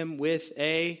in him with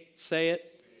a, say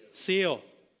it, seal.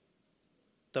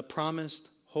 The promised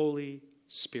Holy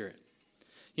Spirit.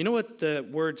 You know what the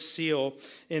word seal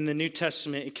in the New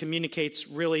Testament, it communicates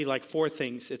really like four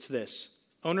things. It's this: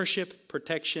 ownership,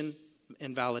 protection,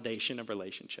 and validation of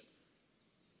relationship.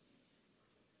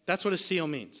 That's what a seal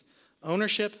means.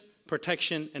 Ownership,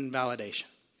 protection, and validation.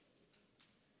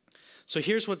 So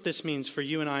here's what this means for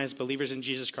you and I as believers in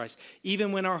Jesus Christ.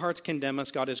 Even when our hearts condemn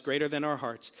us, God is greater than our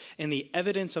hearts. And the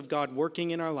evidence of God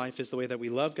working in our life is the way that we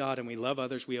love God and we love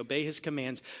others. We obey his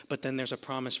commands. But then there's a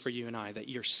promise for you and I that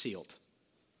you're sealed.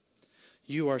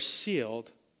 You are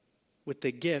sealed with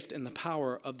the gift and the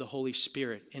power of the Holy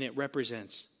Spirit. And it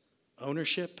represents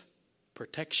ownership,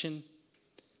 protection,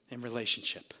 and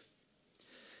relationship.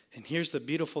 And here's the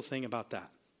beautiful thing about that.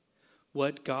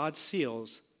 What God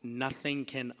seals, nothing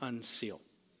can unseal.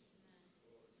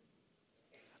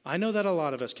 I know that a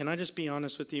lot of us, can I just be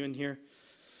honest with you in here?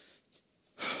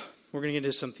 We're going to get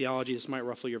into some theology. This might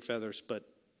ruffle your feathers, but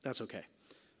that's okay.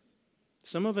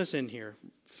 Some of us in here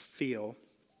feel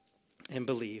and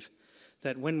believe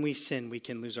that when we sin, we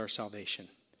can lose our salvation.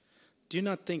 Do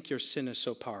not think your sin is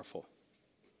so powerful.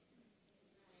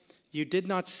 You did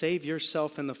not save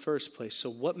yourself in the first place, so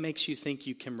what makes you think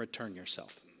you can return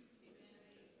yourself?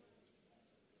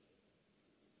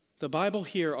 The Bible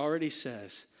here already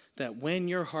says that when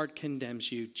your heart condemns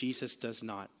you, Jesus does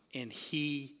not, and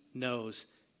he knows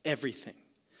everything.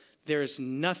 There is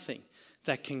nothing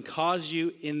that can cause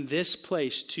you in this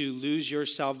place to lose your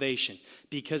salvation,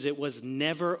 because it was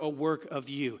never a work of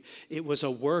you. It was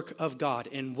a work of God,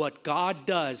 and what God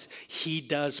does, he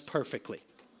does perfectly.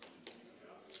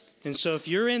 And so if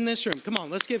you're in this room, come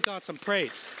on, let's give God some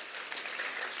praise.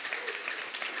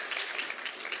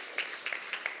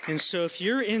 And so if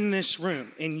you're in this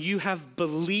room and you have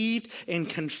believed and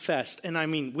confessed, and I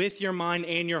mean with your mind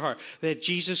and your heart, that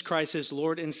Jesus Christ is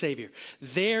Lord and Savior,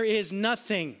 there is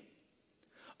nothing,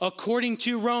 according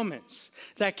to Romans,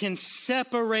 that can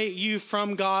separate you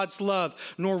from God's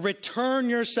love, nor return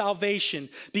your salvation,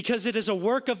 because it is a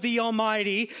work of the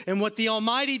Almighty, and what the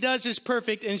Almighty does is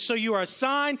perfect, and so you are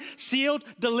signed, sealed,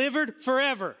 delivered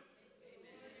forever.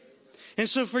 And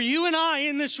so for you and I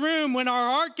in this room, when our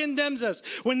heart condemns us,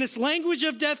 when this language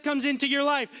of death comes into your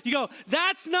life, you go,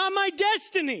 that's not my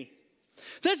destiny.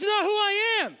 That's not who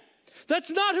I am. That's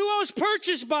not who I was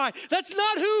purchased by. That's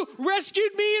not who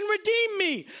rescued me and redeemed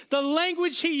me. The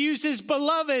language he uses,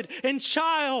 beloved and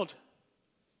child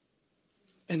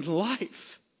and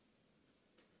life.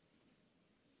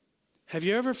 Have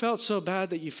you ever felt so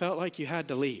bad that you felt like you had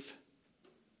to leave?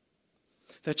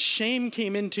 That shame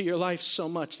came into your life so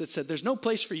much that said, there's no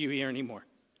place for you here anymore.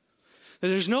 That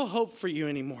there's no hope for you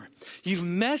anymore. You've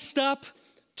messed up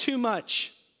too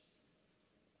much.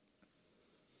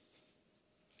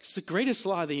 It's the greatest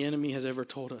lie the enemy has ever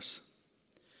told us.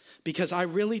 Because I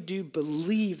really do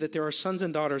believe that there are sons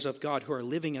and daughters of God who are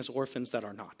living as orphans that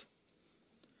are not.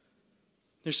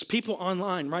 There's people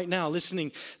online right now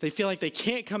listening. They feel like they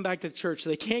can't come back to church.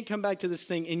 They can't come back to this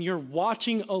thing. And you're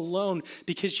watching alone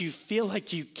because you feel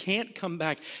like you can't come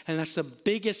back. And that's the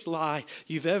biggest lie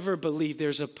you've ever believed.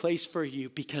 There's a place for you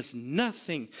because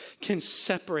nothing can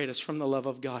separate us from the love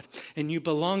of God. And you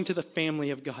belong to the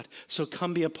family of God. So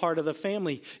come be a part of the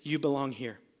family. You belong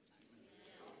here.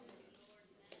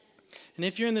 And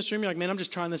if you're in this room, you're like, man, I'm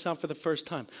just trying this out for the first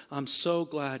time. I'm so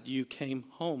glad you came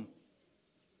home.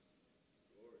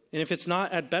 And if it's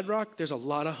not at Bedrock, there's a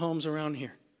lot of homes around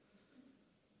here.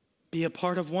 Be a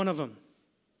part of one of them.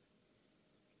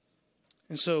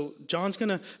 And so John's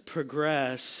going to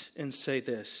progress and say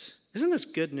this. Isn't this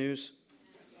good news?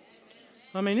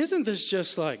 I mean, isn't this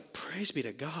just like, praise be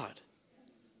to God?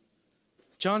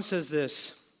 John says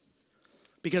this,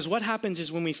 because what happens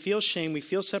is when we feel shame, we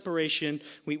feel separation,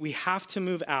 we have to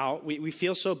move out, we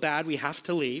feel so bad, we have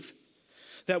to leave.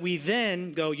 That we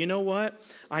then go, you know what?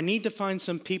 I need to find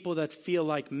some people that feel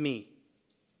like me.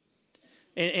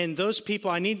 And those people,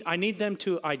 I need them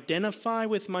to identify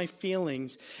with my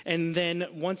feelings. And then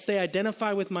once they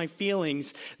identify with my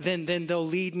feelings, then they'll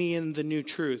lead me in the new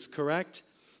truth, correct?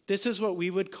 This is what we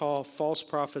would call false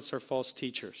prophets or false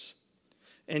teachers.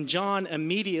 And John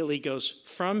immediately goes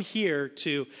from here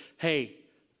to, hey,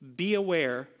 be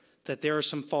aware that there are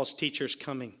some false teachers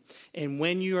coming. And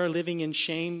when you are living in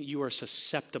shame, you are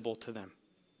susceptible to them.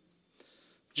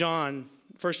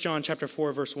 1 John chapter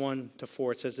 4, verse 1 to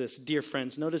 4, it says this, dear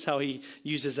friends, notice how he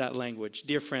uses that language.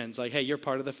 Dear friends, like, hey, you're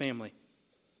part of the family.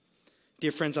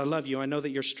 Dear friends, I love you. I know that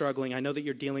you're struggling. I know that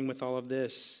you're dealing with all of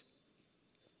this.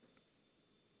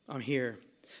 I'm here.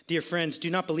 Dear friends, do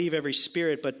not believe every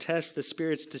spirit, but test the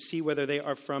spirits to see whether they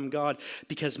are from God,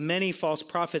 because many false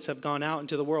prophets have gone out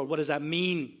into the world. What does that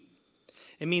mean?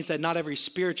 It means that not every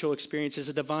spiritual experience is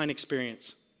a divine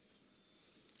experience.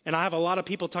 And I have a lot of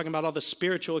people talking about all the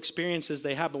spiritual experiences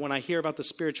they have, but when I hear about the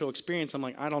spiritual experience, I'm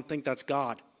like, I don't think that's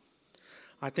God.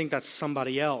 I think that's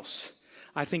somebody else.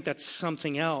 I think that's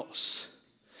something else.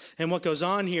 And what goes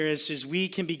on here is we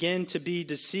can begin to be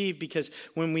deceived because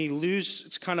when we lose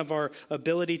it's kind of our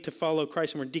ability to follow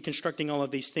Christ and we're deconstructing all of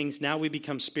these things, now we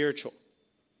become spiritual.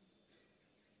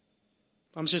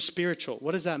 I'm just spiritual.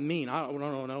 What does that mean? I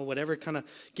don't know. Whatever kind of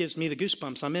gives me the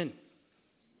goosebumps, I'm in.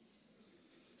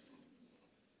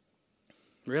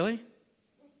 Really?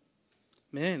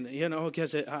 Man,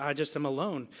 because I just am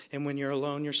alone. And when you're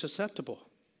alone, you're susceptible.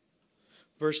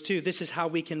 Verse 2, this is how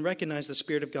we can recognize the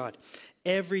Spirit of God.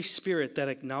 Every spirit that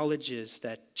acknowledges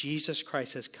that Jesus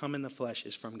Christ has come in the flesh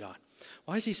is from God.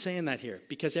 Why is he saying that here?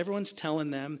 Because everyone's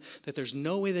telling them that there's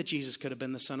no way that Jesus could have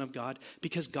been the Son of God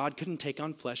because God couldn't take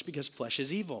on flesh because flesh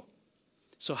is evil.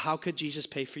 So how could Jesus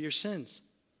pay for your sins?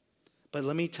 But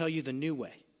let me tell you the new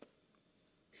way.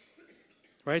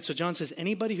 Right? So John says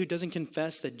anybody who doesn't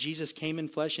confess that Jesus came in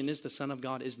flesh and is the Son of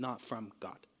God is not from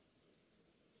God.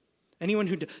 Anyone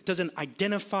who doesn't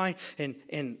identify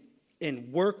and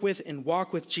work with and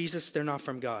walk with Jesus, they're not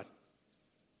from God.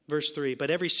 Verse 3, but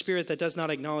every spirit that does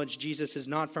not acknowledge Jesus is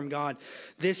not from God.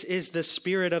 This is the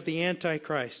spirit of the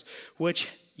Antichrist, which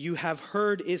you have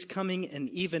heard is coming and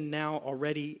even now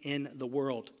already in the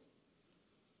world.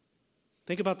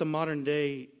 Think about the modern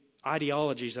day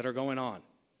ideologies that are going on.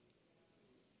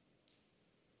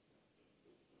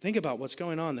 Think about what's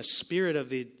going on, the spirit of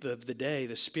the day,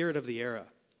 the spirit of the era.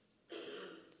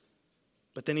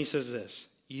 But then he says this,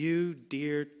 you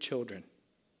dear children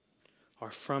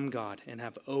are from God and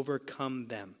have overcome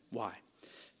them. Why?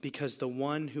 Because the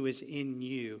one who is in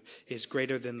you is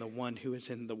greater than the one who is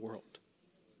in the world.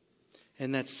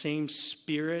 And that same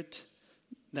spirit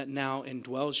that now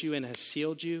indwells you and has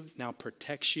sealed you now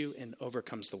protects you and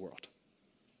overcomes the world.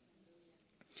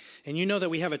 And you know that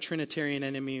we have a Trinitarian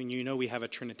enemy and you know we have a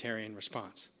Trinitarian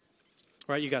response.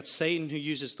 Right? You got Satan who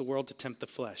uses the world to tempt the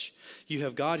flesh. You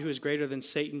have God who is greater than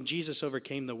Satan. Jesus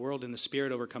overcame the world and the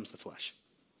Spirit overcomes the flesh.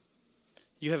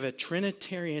 You have a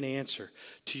Trinitarian answer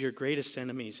to your greatest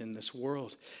enemies in this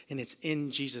world, and it's in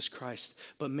Jesus Christ.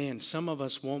 But man, some of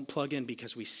us won't plug in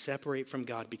because we separate from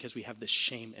God because we have this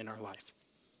shame in our life.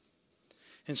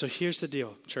 And so here's the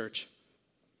deal, church.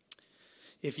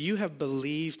 If you have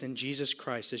believed in Jesus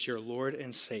Christ as your Lord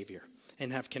and Savior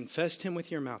and have confessed him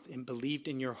with your mouth and believed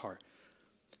in your heart,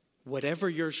 whatever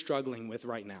you're struggling with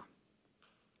right now,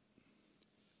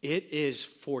 it is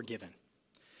forgiven.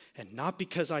 And not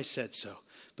because I said so,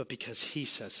 but because he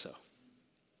says so.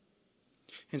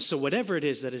 And so whatever it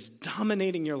is that is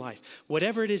dominating your life,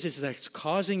 whatever it is that's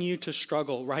causing you to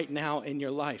struggle right now in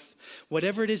your life,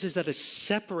 whatever it is that is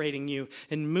separating you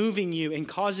and moving you and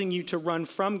causing you to run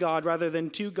from God rather than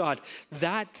to God,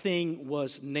 that thing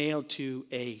was nailed to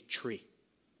a tree.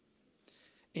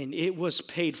 And it was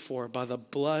paid for by the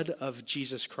blood of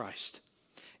Jesus Christ.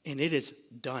 And it is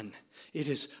done. It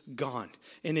is gone.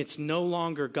 And it's no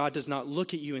longer, God does not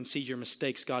look at you and see your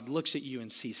mistakes. God looks at you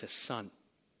and sees his son.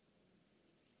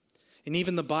 And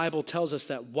even the Bible tells us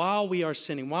that while we are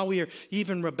sinning, while we are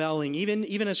even rebelling,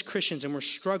 even as Christians and we're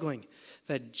struggling,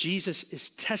 that Jesus is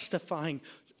testifying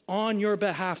on your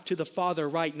behalf to the Father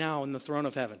right now in the throne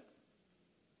of heaven.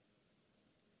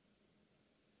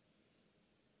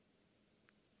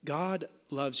 God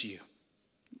loves you.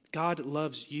 God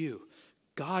loves you.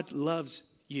 God loves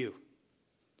you.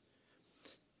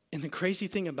 And the crazy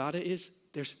thing about it is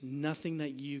there's nothing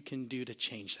that you can do to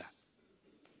change that.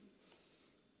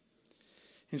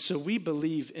 And so we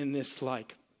believe in this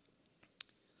like,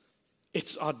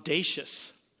 it's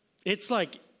audacious. It's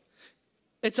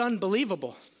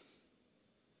unbelievable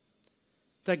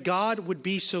that God would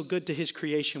be so good to his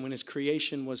creation when his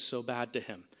creation was so bad to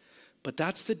him. But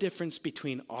that's the difference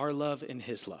between our love and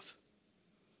his love.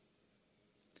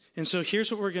 And so here's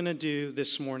what we're going to do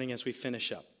this morning as we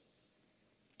finish up.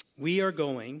 We are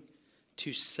going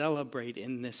to celebrate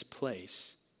in this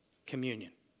place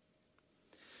communion.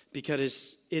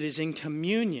 Because it is in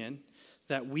communion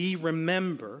that we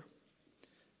remember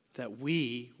that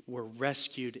we were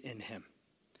rescued in him.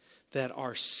 That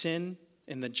our sin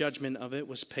and the judgment of it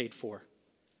was paid for.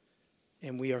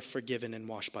 And we are forgiven and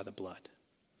washed by the blood.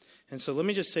 And so let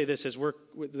me just say this as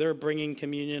they're bringing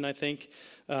communion, I think.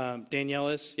 Danielle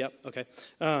is? Yep, okay.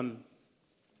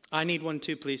 I need one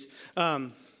too, please.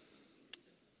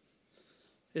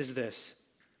 Is this.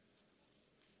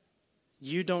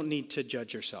 You don't need to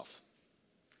judge yourself.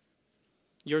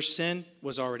 Your sin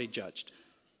was already judged.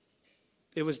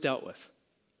 It was dealt with.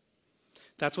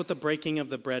 That's what the breaking of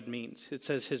the bread means. It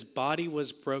says his body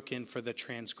was broken for the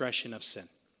transgression of sin,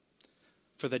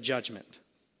 for the judgment.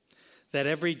 That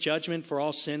every judgment for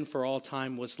all sin for all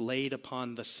time was laid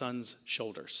upon the Son's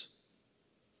shoulders.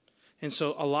 And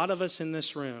so a lot of us in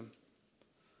this room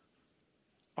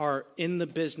are in the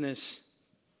business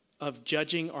of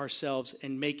judging ourselves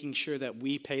and making sure that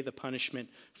we pay the punishment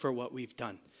for what we've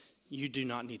done. You do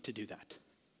not need to do that.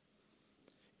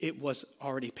 It was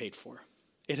already paid for.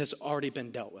 It has already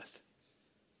been dealt with.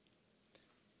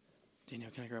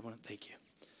 Daniel, can I grab one? Thank you.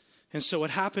 And so what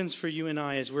happens for you and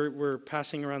I as we're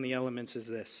passing around the elements is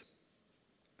this.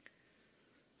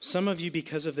 Some of you,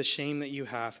 because of the shame that you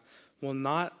have, will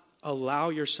not allow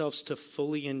yourselves to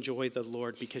fully enjoy the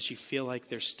Lord because you feel like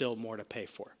there's still more to pay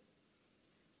for.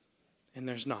 And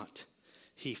there's not.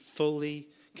 He fully,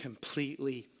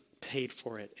 completely paid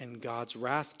for it. And God's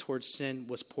wrath towards sin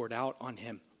was poured out on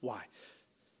him. Why?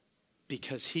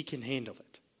 Because he can handle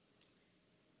it.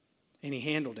 And he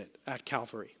handled it at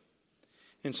Calvary.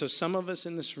 And so some of us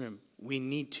in this room, we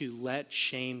need to let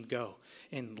shame go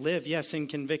and live, yes, in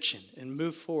conviction and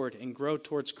move forward and grow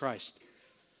towards Christ.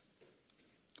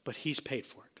 But he's paid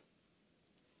for it.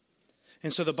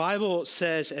 And so the Bible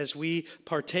says as we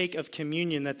partake of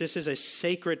communion that this is a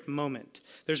sacred moment.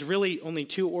 There's really only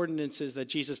two ordinances that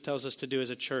Jesus tells us to do as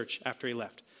a church after he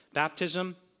left.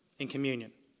 Baptism and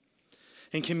communion.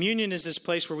 And communion is this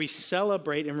place where we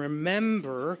celebrate and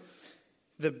remember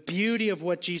the beauty of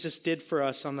what Jesus did for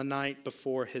us on the night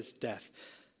before his death.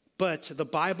 But the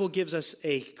Bible gives us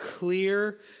a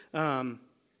clear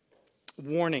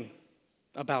warning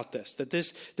about this, that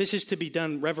this is to be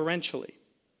done reverentially.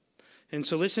 And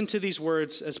so listen to these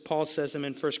words as Paul says them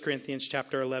in 1 Corinthians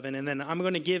chapter 11. And then I'm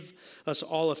going to give us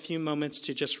all a few moments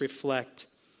to just reflect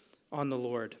on the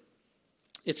Lord.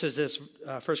 It says this,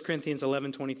 1 Corinthians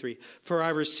 11:23. For I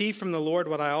received from the Lord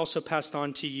what I also passed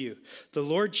on to you. The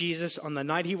Lord Jesus, on the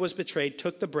night he was betrayed,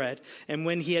 took the bread, and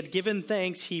when he had given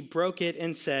thanks, he broke it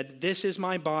and said, "This is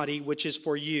my body, which is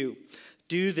for you.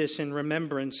 Do this in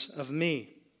remembrance of me."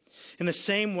 In the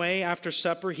same way, after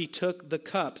supper, he took the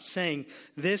cup, saying,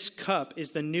 "This cup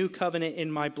is the new covenant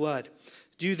in my blood.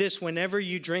 Do this whenever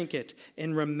you drink it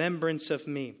in remembrance of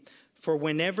me. For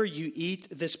whenever you eat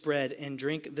this bread and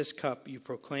drink this cup, you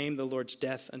proclaim the Lord's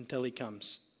death until he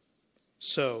comes."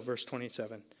 So, verse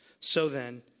 27, so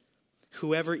then,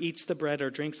 whoever eats the bread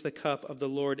or drinks the cup of the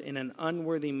Lord in an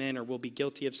unworthy manner will be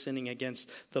guilty of sinning against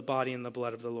the body and the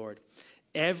blood of the Lord.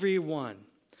 Everyone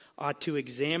ought to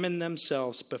examine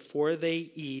themselves before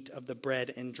they eat of the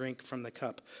bread and drink from the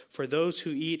cup. For those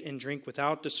who eat and drink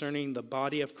without discerning the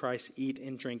body of Christ eat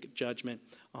and drink judgment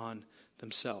on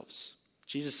themselves.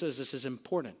 Jesus says this is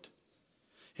important.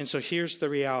 And so here's the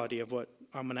reality of what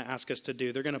I'm going to ask us to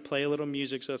do. They're going to play a little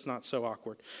music so it's not so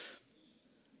awkward.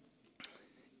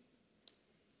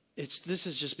 This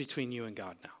is just between you and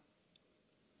God now.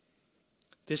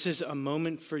 This is a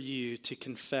moment for you to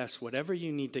confess whatever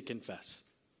you need to confess.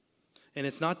 And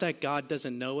it's not that God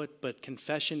doesn't know it, but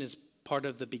confession is part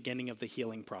of the beginning of the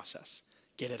healing process.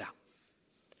 Get it out.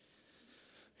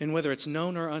 And whether it's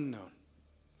known or unknown,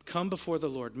 come before the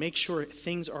Lord. Make sure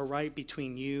things are right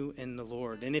between you and the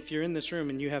Lord. And if you're in this room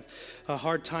and you have a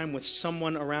hard time with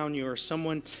someone around you or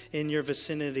someone in your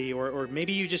vicinity, or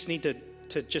maybe you just need to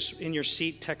just in your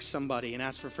seat text somebody and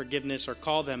ask for forgiveness or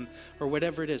call them or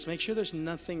whatever it is, make sure there's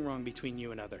nothing wrong between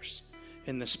you and others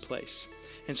in this place.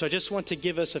 And so I just want to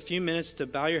give us a few minutes to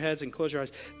bow your heads and close your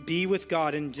eyes. Be with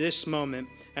God in this moment,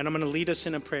 and I'm going to lead us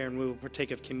in a prayer, and we will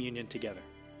partake of communion together.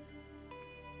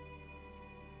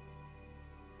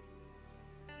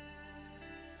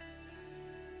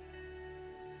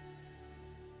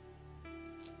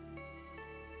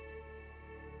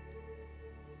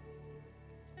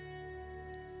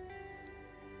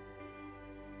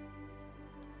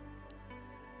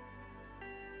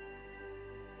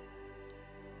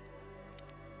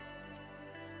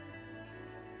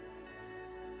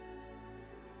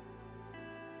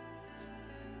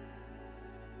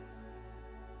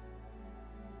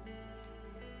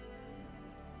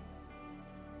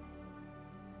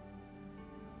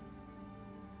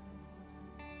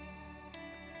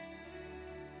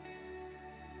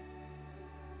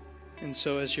 And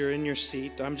so as you're in your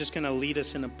seat, I'm just going to lead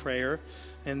us in a prayer,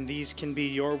 and these can be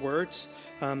your words.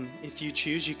 If you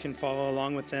choose, you can follow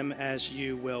along with them as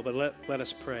you will, but let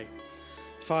us pray.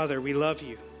 Father, we love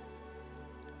you.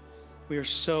 We are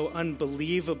so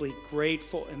unbelievably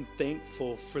grateful and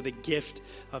thankful for the gift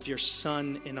of your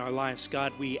Son in our lives.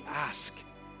 God, we ask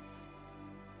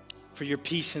for your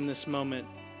peace in this moment.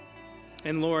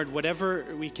 And Lord,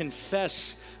 whatever we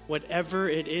confess, whatever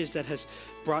it is that has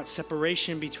brought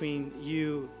separation between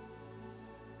you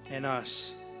and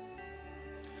us,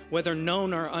 whether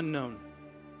known or unknown,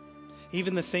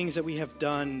 even the things that we have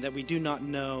done that we do not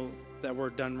know that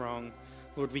were done wrong,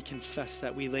 Lord, we confess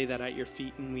that, we lay that at your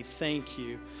feet, and we thank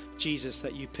you, Jesus,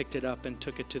 that you picked it up and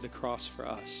took it to the cross for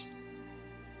us.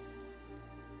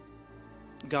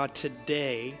 God,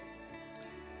 today,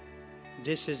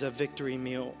 this is a victory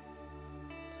meal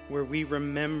where we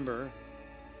remember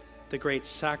the great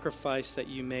sacrifice that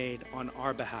you made on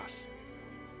our behalf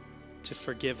to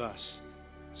forgive us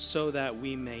so that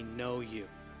we may know you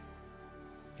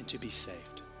and to be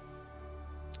saved.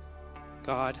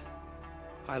 God,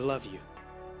 I love you.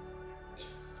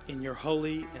 In your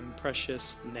holy and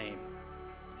precious name.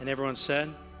 And everyone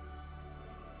said,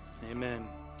 amen.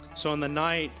 So on the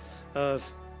night of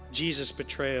Jesus'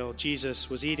 betrayal, Jesus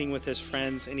was eating with his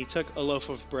friends, and he took a loaf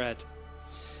of bread.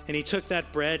 And he took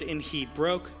that bread and he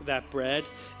broke that bread,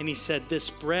 and he said, this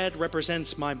bread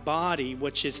represents my body,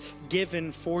 which is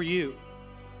given for you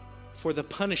for the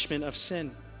punishment of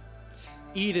sin.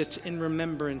 Eat it in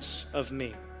remembrance of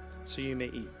me. So you may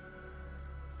eat.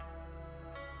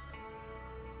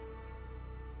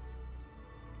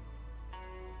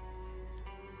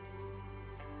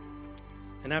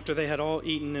 And after they had all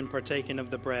eaten and partaken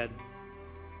of the bread,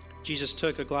 Jesus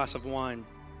took a glass of wine,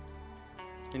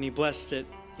 and he blessed it,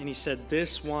 and he said,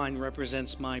 this wine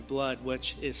represents my blood,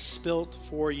 which is spilt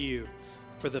for you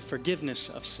for the forgiveness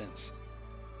of sins.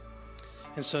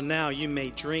 And so now you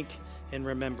may drink in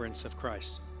remembrance of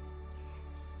Christ.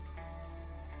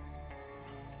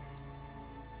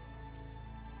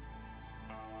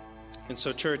 And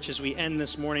so, church, as we end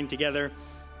this morning together,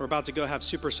 we're about to go have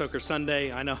Super Soaker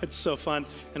Sunday. I know it's so fun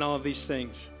and all of these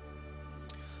things.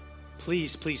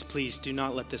 Please, please, please do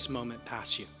not let this moment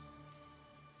pass you.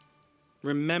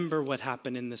 Remember what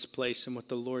happened in this place and what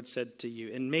the Lord said to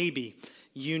you. And maybe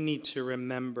you need to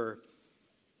remember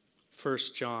 1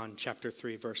 John chapter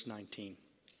 3, verse 19.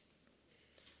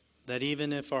 That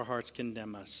even if our hearts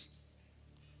condemn us,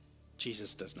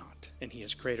 Jesus does not. And he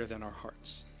is greater than our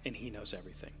hearts. And he knows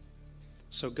everything.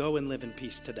 So go and live in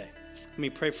peace today. Let me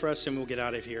pray for us and we'll get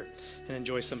out of here and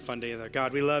enjoy some fun together.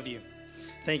 God, we love you.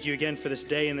 Thank you again for this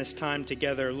day and this time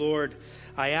together. Lord,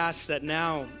 I ask that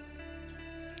now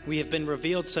we have been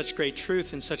revealed such great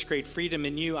truth and such great freedom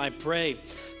in you. I pray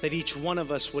that each one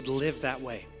of us would live that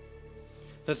way.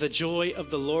 That the joy of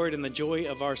the Lord and the joy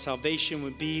of our salvation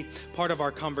would be part of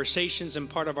our conversations and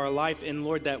part of our life. And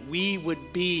Lord, that we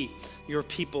would be your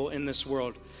people in this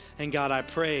world. And God, I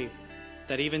pray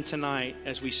that even tonight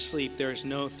as we sleep, there is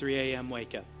no 3 a.m.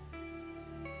 wake up.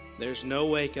 There's no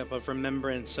wake up of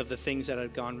remembrance of the things that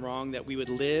have gone wrong, that we would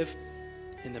live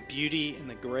in the beauty and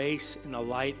the grace and the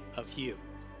light of you.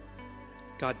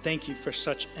 God, thank you for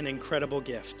such an incredible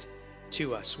gift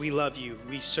to us. We love you.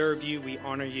 We serve you. We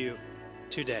honor you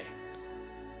today.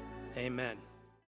 Amen.